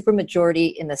Assembly,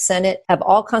 supermajority in the Senate, have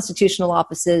all constitutional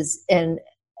offices, and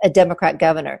a Democrat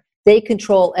governor. They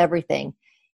control everything.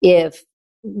 If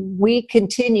we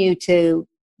continue to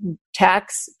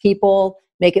tax people,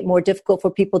 make it more difficult for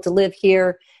people to live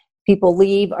here, people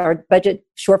leave, our budget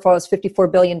shortfall is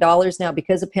 $54 billion now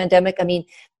because of pandemic. I mean,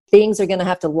 things are going to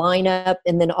have to line up,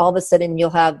 and then all of a sudden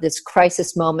you'll have this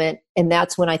crisis moment, and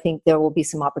that's when I think there will be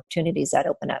some opportunities that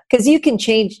open up. Because you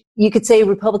could say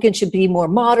Republicans should be more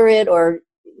moderate or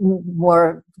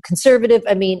more conservative.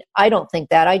 I mean, I don't think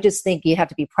that. I just think you have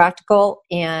to be practical,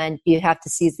 and you have to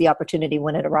seize the opportunity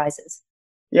when it arises.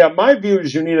 Yeah, my view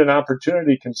is you need an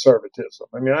opportunity conservatism.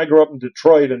 I mean, I grew up in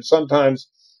Detroit, and sometimes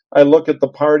I look at the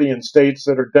party in states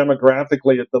that are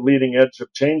demographically at the leading edge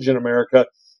of change in America,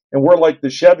 and we're like the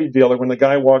Chevy dealer. When the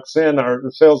guy walks in,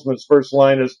 the salesman's first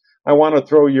line is, "I want to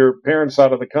throw your parents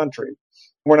out of the country."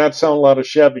 We're not selling a lot of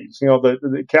Chevys.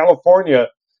 The California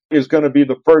is going to be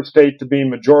the first state to be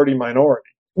majority minority.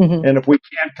 Mm-hmm. And if we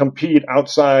can't compete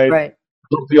outside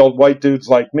the old white dudes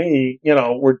like me,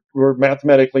 we're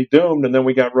mathematically doomed, and then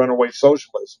we got runaway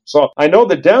socialism. So I know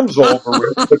the Dems over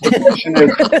it, but the question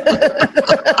is,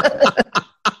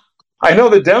 I know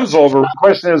the Dems over. The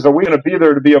question is, are we going to be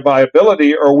there to be a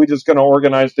viability, or are we just going to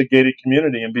organize the gated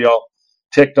community and be all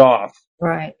ticked off?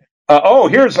 Right.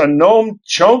 Here's a Noam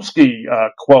Chomsky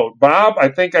quote. Bob, I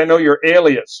think I know your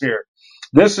alias here.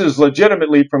 This is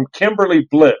legitimately from Kimberly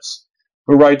Bliss,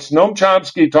 who writes, Noam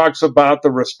Chomsky talks about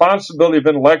the responsibility of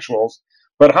intellectuals,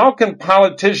 but how can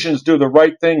politicians do the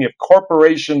right thing if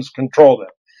corporations control them?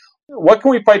 What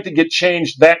can we fight to get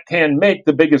change that can make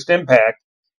the biggest impact?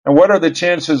 And what are the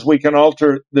chances we can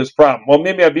alter this problem? Well,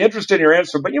 maybe I'd be interested in your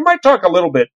answer, but you might talk a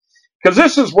little bit, because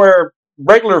this is where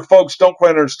regular folks don't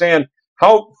quite understand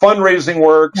how fundraising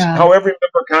works, how every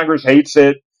member of Congress hates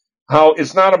it, how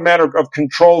it's not a matter of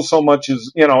control so much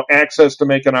as, access to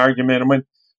make an argument. I mean,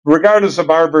 regardless of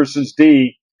R versus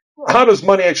D, how does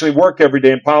money actually work every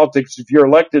day in politics if you're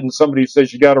elected and somebody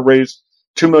says you got to raise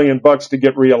 $2 million to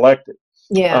get reelected?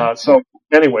 Yeah. So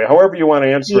anyway, however you want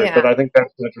to answer it, but I think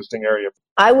that's an interesting area.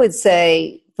 I would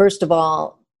say, first of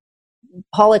all,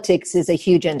 politics is a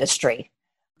huge industry.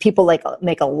 People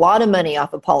make a lot of money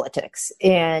off of politics,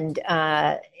 and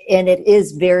it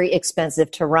is very expensive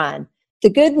to run. The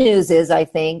good news is, I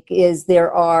think, is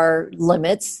there are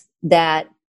limits that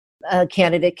a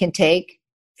candidate can take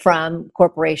from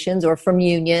corporations or from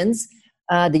unions.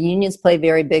 The unions play a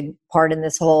very big part in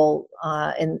this whole,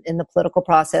 in the political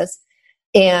process.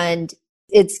 And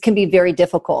it can be very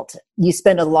difficult. You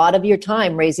spend a lot of your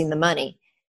time raising the money.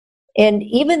 And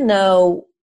even though,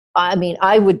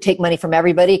 I would take money from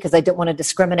everybody because I didn't want to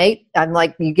discriminate. I'm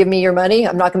like, you give me your money,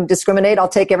 I'm not going to discriminate. I'll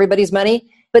take everybody's money.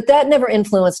 But that never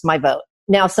influenced my vote.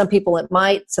 Now, some people it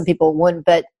might, some people wouldn't.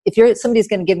 But if somebody's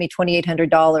going to give me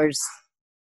 $2,800,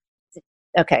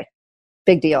 okay,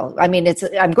 big deal.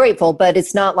 I'm grateful, but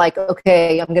it's not like,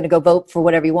 okay, I'm going to go vote for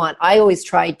whatever you want. I always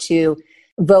try to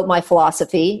vote my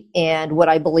philosophy and what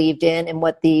I believed in and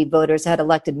what the voters had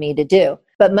elected me to do.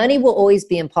 But money will always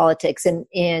be in politics.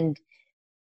 And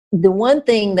the one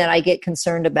thing that I get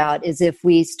concerned about is if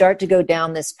we start to go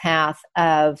down this path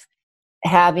of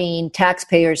having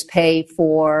taxpayers pay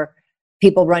for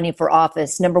people running for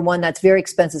office. Number one, that's very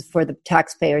expensive for the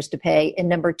taxpayers to pay. And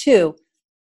number two,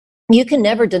 you can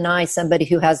never deny somebody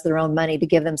who has their own money to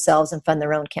give themselves and fund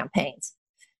their own campaigns.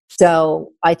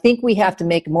 So I think we have to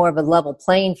make more of a level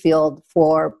playing field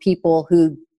for people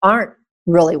who aren't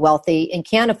really wealthy and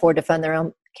can't afford to fund their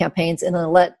own campaigns, and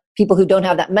then let people who don't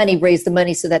have that money raise the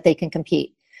money so that they can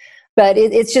compete. But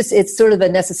it's sort of a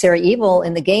necessary evil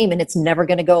in the game, and it's never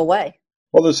going to go away.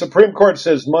 Well, the Supreme Court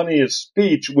says money is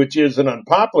speech, which is an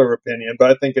unpopular opinion,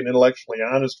 but I think an intellectually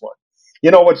honest one.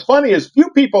 What's funny is few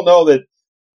people know that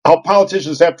how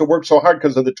politicians have to work so hard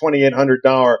because of the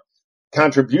 $2,800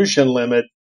 contribution limit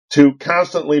to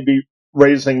constantly be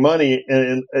raising money.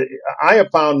 And I have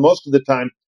found most of the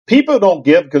time people don't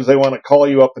give because they want to call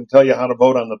you up and tell you how to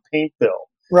vote on the paint bill.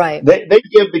 Right. They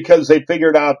give because they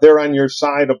figured out they're on your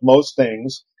side of most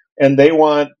things, and they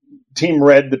want Team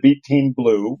Red to beat Team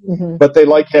Blue, but they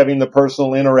like having the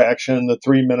personal interaction, the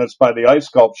 3 minutes by the ice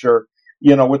sculpture,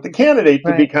 with the candidate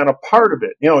to be kind of part of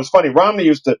it. It's funny. Romney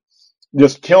used to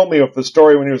just kill me with the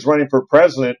story when he was running for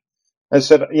president. I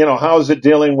said, how is it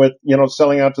dealing with,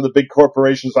 selling out to the big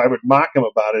corporations? I would mock him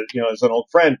about it, as an old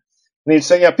friend. And he'd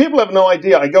say, yeah, people have no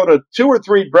idea. I go to 2 or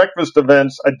 3 breakfast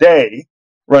events a day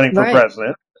running for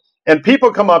president. And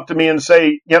people come up to me and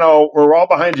say, we're all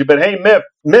behind you, but hey,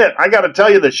 Mitt, I got to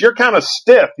tell you this. You're kind of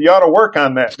stiff. You ought to work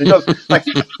on that. And he goes, like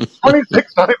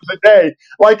 26 times a day,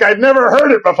 like I'd never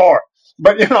heard it before.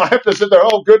 But, I have to sit there,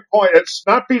 oh, good point. It's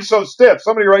not be so stiff.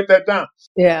 Somebody write that down.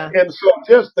 Yeah. And so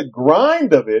just the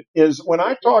grind of it is when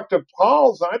I talk to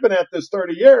Pauls, I've been at this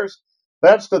 30 years,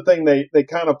 that's the thing they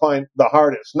kind of find the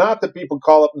hardest. Not that people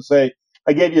call up and say,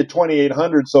 I gave you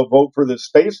 2,800, so vote for this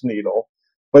Space Needle,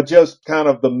 but just kind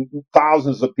of the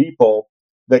thousands of people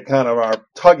that kind of are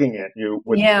tugging at you.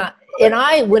 Yeah.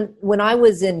 And when I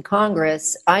was in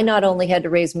Congress, I not only had to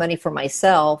raise money for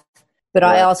myself, but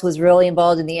I also was really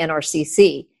involved in the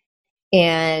NRCC.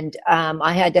 And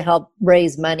I had to help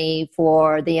raise money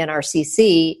for the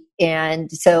NRCC. And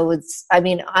so I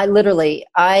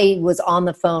was on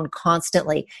the phone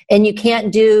constantly. And you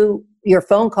can't do your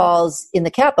phone calls in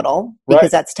the Capitol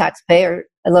because that's taxpayer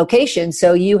location.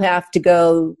 So you have to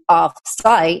go off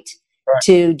site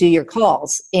to do your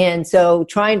calls. And so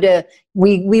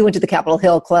we went to the Capitol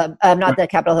Hill Club, not the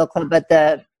Capitol Hill Club, but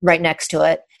the right next to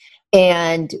it.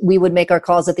 And we would make our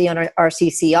calls at the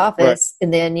NRCC office.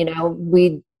 And then,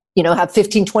 we'd, have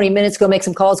 15, 20 minutes, go make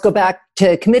some calls, go back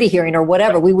to committee hearing or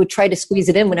whatever. We would try to squeeze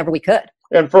it in whenever we could.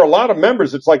 And for a lot of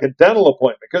members, it's like a dental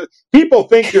appointment because people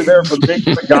think you're there for a big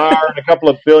cigar and a couple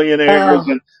of billionaires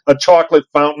and a chocolate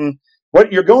fountain.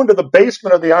 You're going to the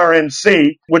basement of the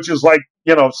RNC, which is like,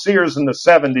 Sears in the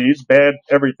 70s, bad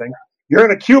everything. You're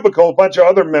in a cubicle, a bunch of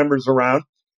other members around.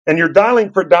 And you're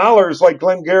dialing for dollars like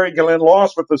Glengarry Glen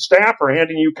Ross with the staffer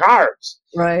handing you cards.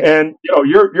 Right. And,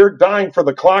 you're dying for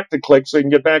the clock to click so you can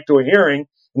get back to a hearing.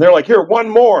 And they're like, here, one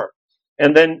more.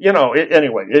 And then,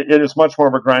 it is much more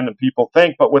of a grind than people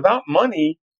think. But without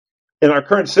money in our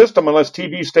current system, unless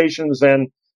TV stations and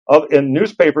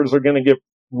newspapers are going to give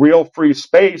real free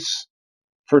space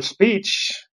for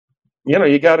speech,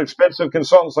 you got expensive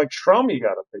consultants like Shrum you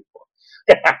got to pay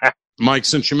for. Mike,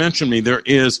 since you mentioned me, there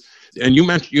is... And you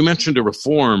mentioned a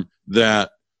reform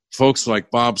that folks like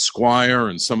Bob Squire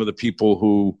and some of the people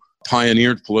who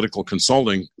pioneered political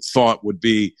consulting thought would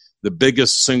be the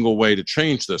biggest single way to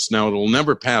change this. Now, it'll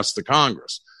never pass the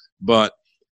Congress, but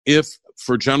if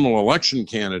for general election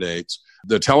candidates,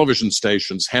 the television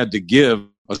stations had to give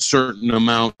a certain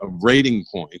amount of rating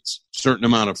points, certain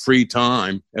amount of free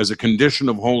time as a condition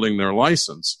of holding their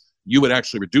license, you would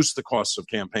actually reduce the costs of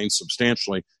campaigns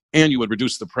substantially. And you would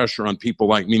reduce the pressure on people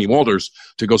like Mimi Walters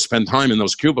to go spend time in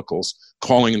those cubicles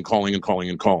calling and calling and calling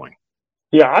and calling.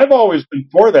 Yeah, I've always been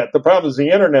for that. The problem is the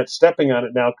internet stepping on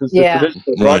it now because the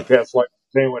traditional broadcast like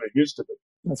what it used to be.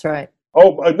 That's right.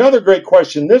 Oh, another great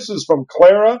question. This is from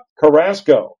Clara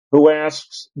Carrasco, who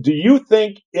asks, do you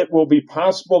think it will be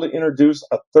possible to introduce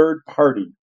a third party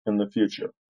in the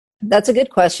future? That's a good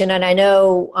question. And I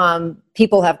know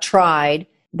people have tried.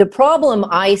 The problem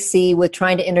I see with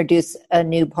trying to introduce a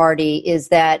new party is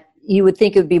that you would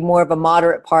think it would be more of a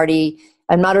moderate party.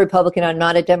 I'm not a Republican. I'm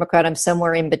not a Democrat. I'm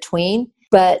somewhere in between.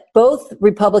 But both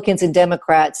Republicans and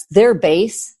Democrats, their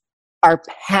base are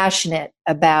passionate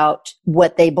about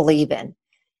what they believe in.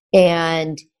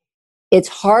 And it's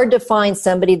hard to find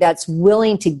somebody that's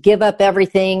willing to give up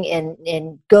everything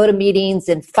and go to meetings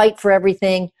and fight for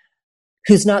everything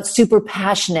who's not super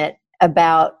passionate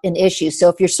about an issue. So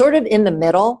if you're sort of in the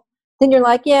middle, then you're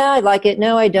like, yeah, I like it.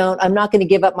 No, I don't. I'm not going to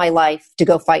give up my life to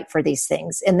go fight for these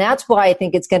things. And that's why I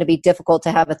think it's going to be difficult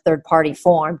to have a third party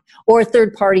formed, or a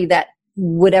third party that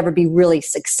would ever be really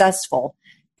successful,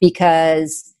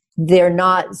 because they're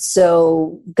not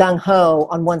so gung-ho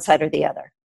on one side or the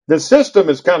other. The system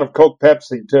is kind of Coke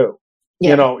Pepsi too.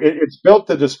 Yeah. You know, it's built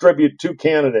to distribute two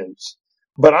candidates.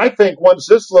 But I think once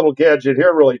this little gadget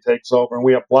here really takes over and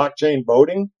we have blockchain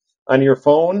voting on your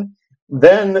phone,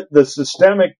 then the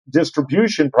systemic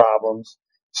distribution problems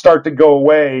start to go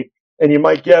away and you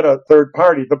might get a third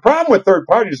party. The problem with third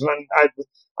parties, and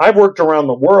I've worked around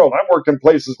the world, I've worked in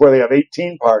places where they have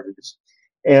 18 parties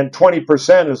and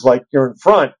 20% is like you're in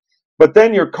front. But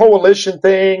then your coalition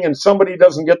thing and somebody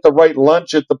doesn't get the right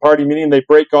lunch at the party meeting, they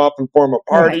break off and form a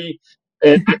party.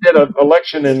 Right. And I did an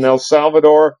election in El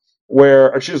Salvador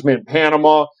in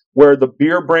Panama, where the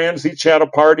beer brands each had a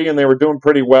party and they were doing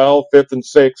pretty well, 5th and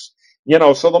 6th. You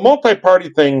know, so the multi-party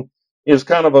thing is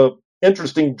kind of a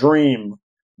interesting dream.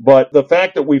 But the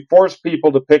fact that we force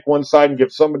people to pick one side and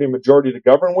give somebody a majority to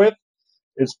govern with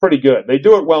is pretty good. They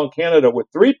do it well in Canada with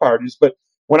 3 parties, but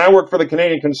when I worked for the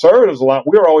Canadian Conservatives a lot,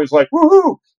 we were always like,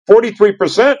 woohoo,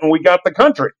 43%, and we got the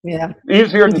country. Yeah.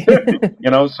 Easier than 50,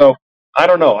 you know, so I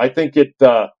don't know. I think it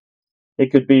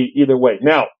could be either way.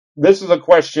 Now, this is a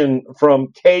question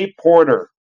from Kay Porter,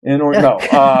 from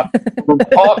Paul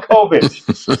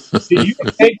Kovich. Do you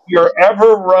think you'll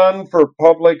ever run for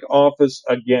public office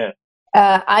again?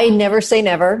 I never say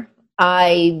never.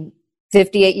 I'm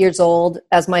 58 years old.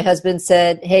 As my husband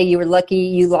said, hey, you were lucky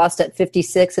you lost at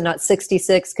 56 and not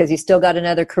 66 because you still got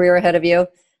another career ahead of you.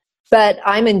 But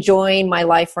I'm enjoying my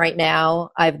life right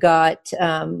now. I've got,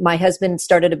 my husband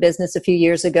started a business a few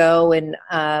years ago, and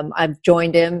I've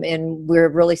joined him, and we're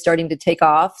really starting to take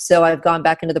off. So I've gone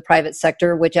back into the private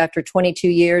sector, which after 22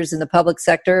 years in the public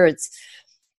sector,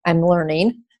 I'm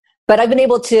learning. But I've been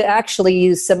able to actually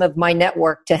use some of my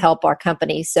network to help our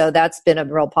company. So that's been a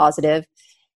real positive.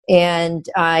 And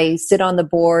I sit on the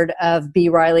board of B.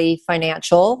 Riley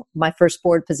Financial, my first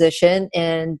board position.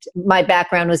 And my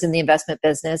background was in the investment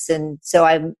business. And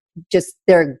so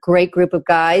they're a great group of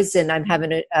guys, and I'm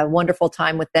having a wonderful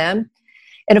time with them.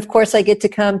 And of course, I get to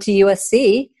come to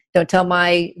USC. Don't tell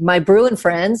my Bruin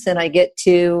friends, and I get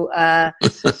to I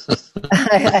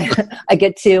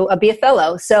get to be a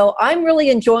fellow. So I'm really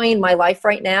enjoying my life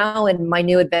right now and my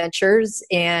new adventures,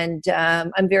 and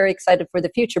I'm very excited for the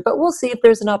future. But we'll see if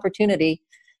there's an opportunity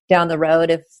down the road.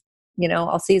 If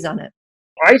I'll seize on it.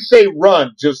 I say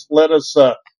run. Just let us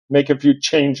make a few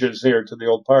changes here to the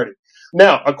old party.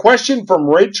 Now, a question from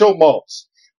Rachel Maltz.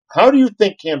 How do you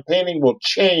think campaigning will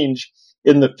change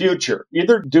in the future,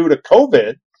 either due to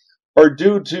COVID or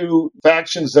due to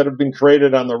factions that have been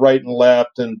created on the right and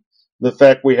left, and the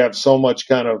fact we have so much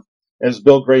kind of, as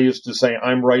Bill Gray used to say,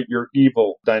 I'm right, you're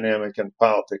evil dynamic in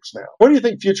politics now? What do you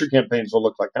think future campaigns will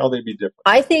look like? How will they be different?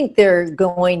 I think they're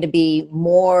going to be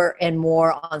more and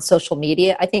more on social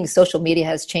media. I think social media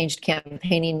has changed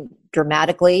campaigning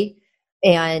dramatically,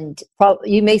 and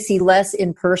you may see less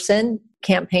in-person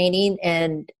campaigning,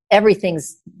 and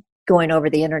everything's going over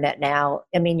the internet now.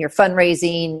 I mean, you're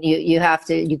fundraising,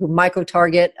 you can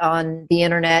micro-target on the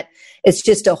internet. It's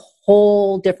just a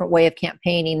whole different way of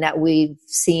campaigning that we've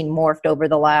seen morphed over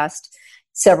the last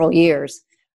several years.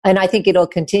 And I think it'll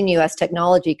continue as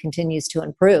technology continues to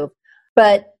improve.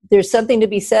 But there's something to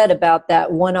be said about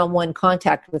that one-on-one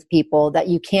contact with people, that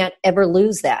you can't ever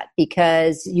lose that,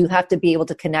 because you have to be able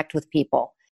to connect with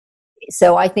people.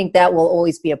 So I think that will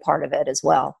always be a part of it as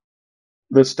well.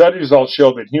 The studies all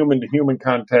show that human-to-human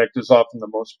contact is often the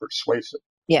most persuasive,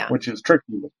 which is tricky.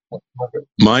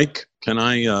 Mike, can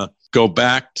I go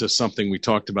back to something we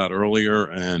talked about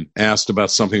earlier and asked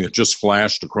about something that just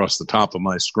flashed across the top of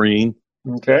my screen?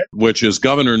 Okay. Which is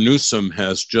Governor Newsom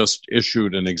has just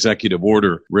issued an executive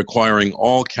order requiring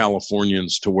all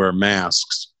Californians to wear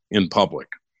masks in public.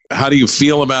 How do you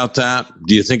feel about that?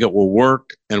 Do you think it will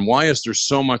work? And why is there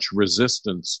so much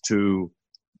resistance to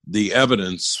the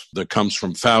evidence that comes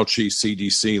from Fauci,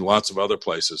 CDC, lots of other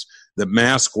places, that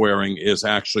mask wearing is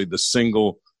actually the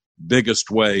single biggest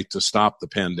way to stop the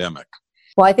pandemic.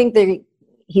 Well, I think that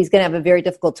he's going to have a very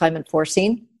difficult time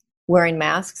enforcing wearing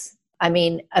masks. I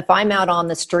mean, if I'm out on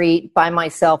the street by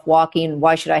myself walking,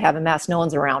 why should I have a mask? No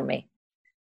one's around me.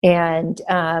 And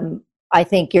I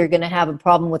think you're going to have a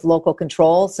problem with local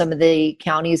control. Some of the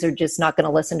counties are just not going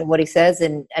to listen to what he says.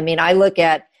 And I mean, I look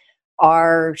at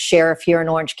our sheriff here in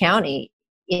Orange County.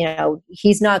 You know,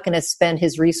 he's not going to spend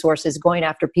his resources going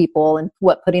after people and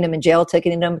putting them in jail,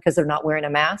 ticketing them because they're not wearing a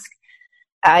mask.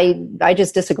 I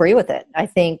just disagree with it. I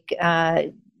think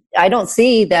I don't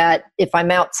see that if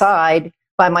I'm outside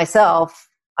by myself,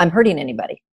 I'm hurting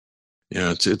anybody.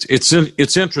 Yeah,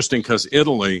 it's interesting because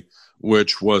Italy,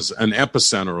 which was an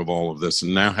epicenter of all of this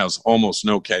and now has almost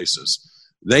no cases,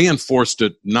 they enforced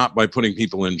it not by putting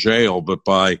people in jail, but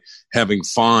by having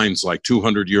fines like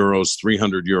 200 euros,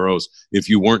 300 euros if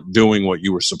you weren't doing what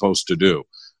you were supposed to do.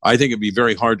 I think it'd be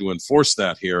very hard to enforce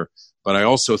that here, but I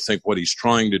also think what he's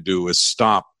trying to do is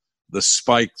stop the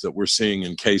spike that we're seeing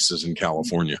in cases in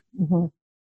California. Mm-hmm.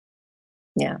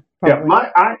 Yeah. Probably.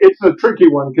 Yeah, it's a tricky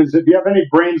one because if you have any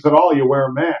brains at all, you wear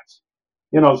a mask.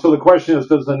 You know, so the question is,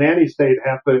 does the nanny state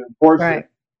have to enforce it?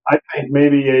 I think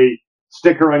maybe a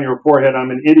sticker on your forehead,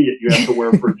 I'm an idiot, you have to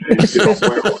wear for jail. You don't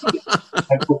wear one.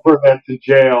 I prefer that to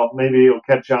jail. Maybe it'll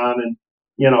catch on, and,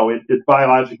 you know, it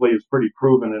biologically is pretty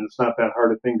proven, and it's not that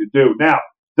hard a thing to do. Now,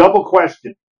 double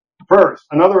question. First,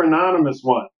 another anonymous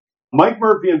one. Mike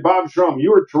Murphy and Bob Shrum,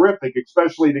 you were terrific,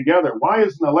 especially together. Why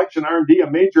isn't Election R&D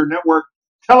a major network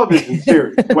television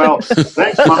series? Well,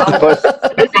 thanks, Mom, but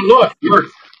take a look. Your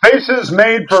face is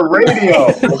made for radio,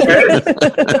 okay?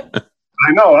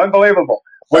 I know, unbelievable.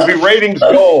 Would be ratings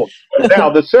gold. Now,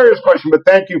 the serious question, but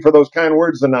thank you for those kind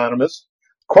words, Anonymous.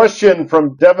 Question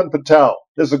from Devin Patel.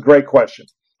 This is a great question.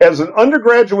 As an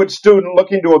undergraduate student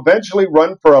looking to eventually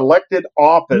run for elected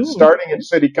office, starting in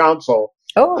city council,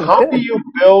 how do you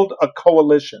build a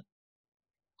coalition?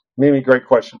 Mimi, great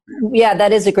question. Yeah,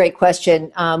 that is a great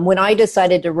question. When I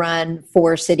decided to run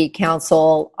for city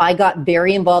council, I got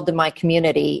very involved in my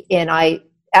community, and I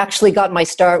actually got my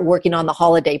start working on the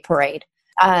holiday parade.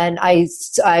 And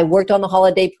I worked on the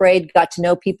holiday parade, got to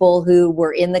know people who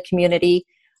were in the community.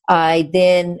 I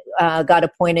then got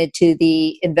appointed to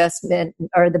the investment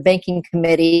or the banking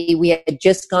committee. We had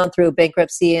just gone through a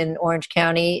bankruptcy in Orange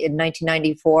County in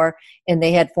 1994, and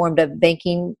they had formed a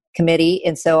banking committee.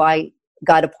 And so I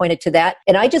got appointed to that.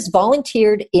 And I just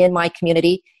volunteered in my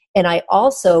community. And I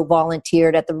also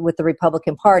volunteered with the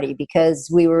Republican Party because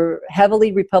we were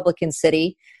heavily Republican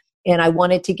city. And I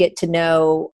wanted to get to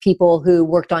know people who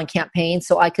worked on campaigns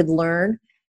so I could learn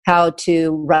how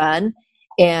to run.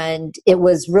 And it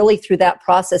was really through that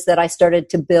process that I started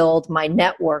to build my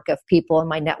network of people and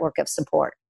my network of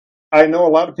support. I know a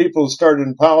lot of people who started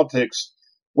in politics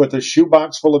with a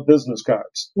shoebox full of business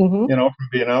cards, you know, from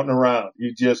being out and around.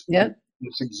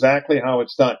 It's exactly how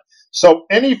it's done. So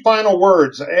any final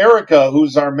words? Erica,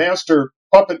 who's our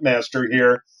puppet master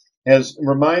here, has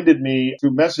reminded me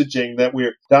through messaging that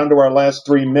we're down to our last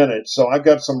 3 minutes. So I've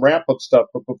got some wrap-up stuff.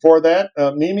 But before that,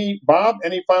 Mimi, Bob,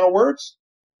 any final words?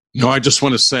 No, I just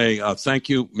want to say thank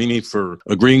you, Mimi, for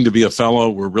agreeing to be a fellow.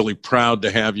 We're really proud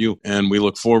to have you, and we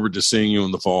look forward to seeing you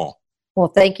in the fall. Well,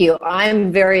 thank you.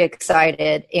 I'm very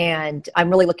excited, and I'm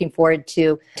really looking forward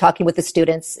to talking with the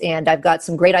students. And I've got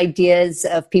some great ideas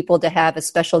of people to have as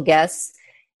special guests.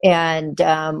 And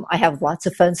I have lots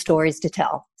of fun stories to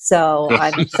tell. So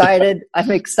I'm excited.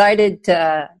 I'm excited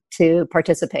to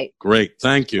participate. Great.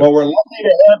 Thank you. Well, we're lucky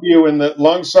to have you, and the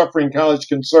long-suffering college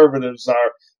conservatives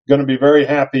are going to be very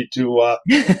happy to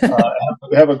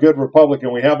have a good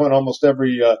Republican. We have one almost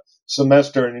every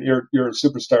semester, and you're a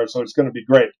superstar, so it's going to be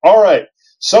great. All right.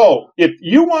 So if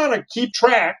you want to keep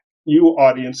track, you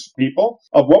audience people,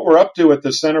 of what we're up to at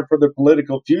the Center for the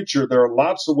Political Future, there are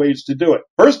lots of ways to do it.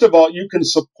 First of all, you can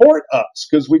support us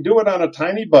because we do it on a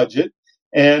tiny budget,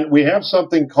 and we have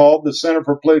something called the Center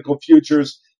for Political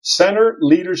Future's Center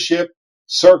Leadership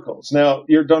Circles. Now,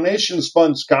 your donations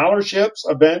fund scholarships,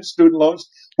 events, student loans.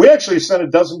 We actually sent a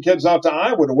dozen kids out to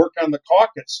Iowa to work on the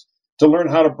caucus to learn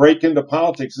how to break into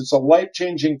politics. It's a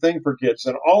life-changing thing for kids,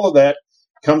 and all of that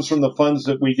comes from the funds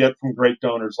that we get from great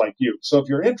donors like you. So if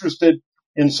you're interested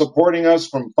in supporting us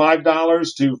from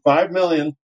 $5 to $5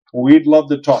 million, we'd love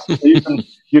to talk. So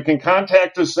you can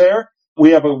contact us there. We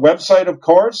have a website, of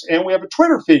course, and we have a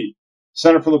Twitter feed,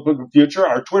 Center for the Political Future.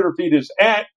 Our Twitter feed is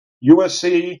at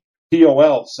USC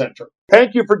POL Center.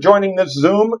 Thank you for joining this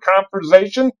Zoom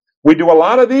conversation. We do a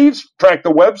lot of these. Track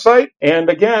the website. And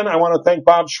again, I want to thank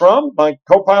Bob Shrum, my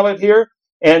co-pilot here,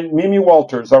 and Mimi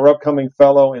Walters, our upcoming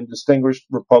fellow and distinguished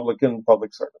Republican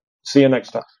public servant. See you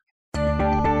next time.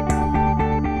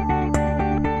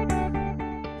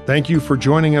 Thank you for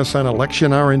joining us on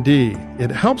Election R&D.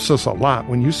 It helps us a lot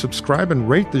when you subscribe and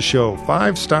rate the show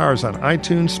 5 stars on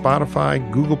iTunes,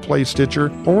 Spotify, Google Play,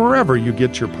 Stitcher, or wherever you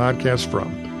get your podcasts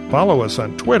from. Follow us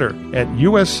on Twitter at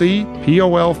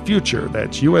USCPOLFuture.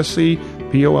 That's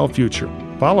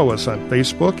USCPOLFuture. Follow us on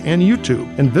Facebook and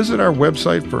YouTube, and visit our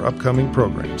website for upcoming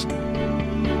programs.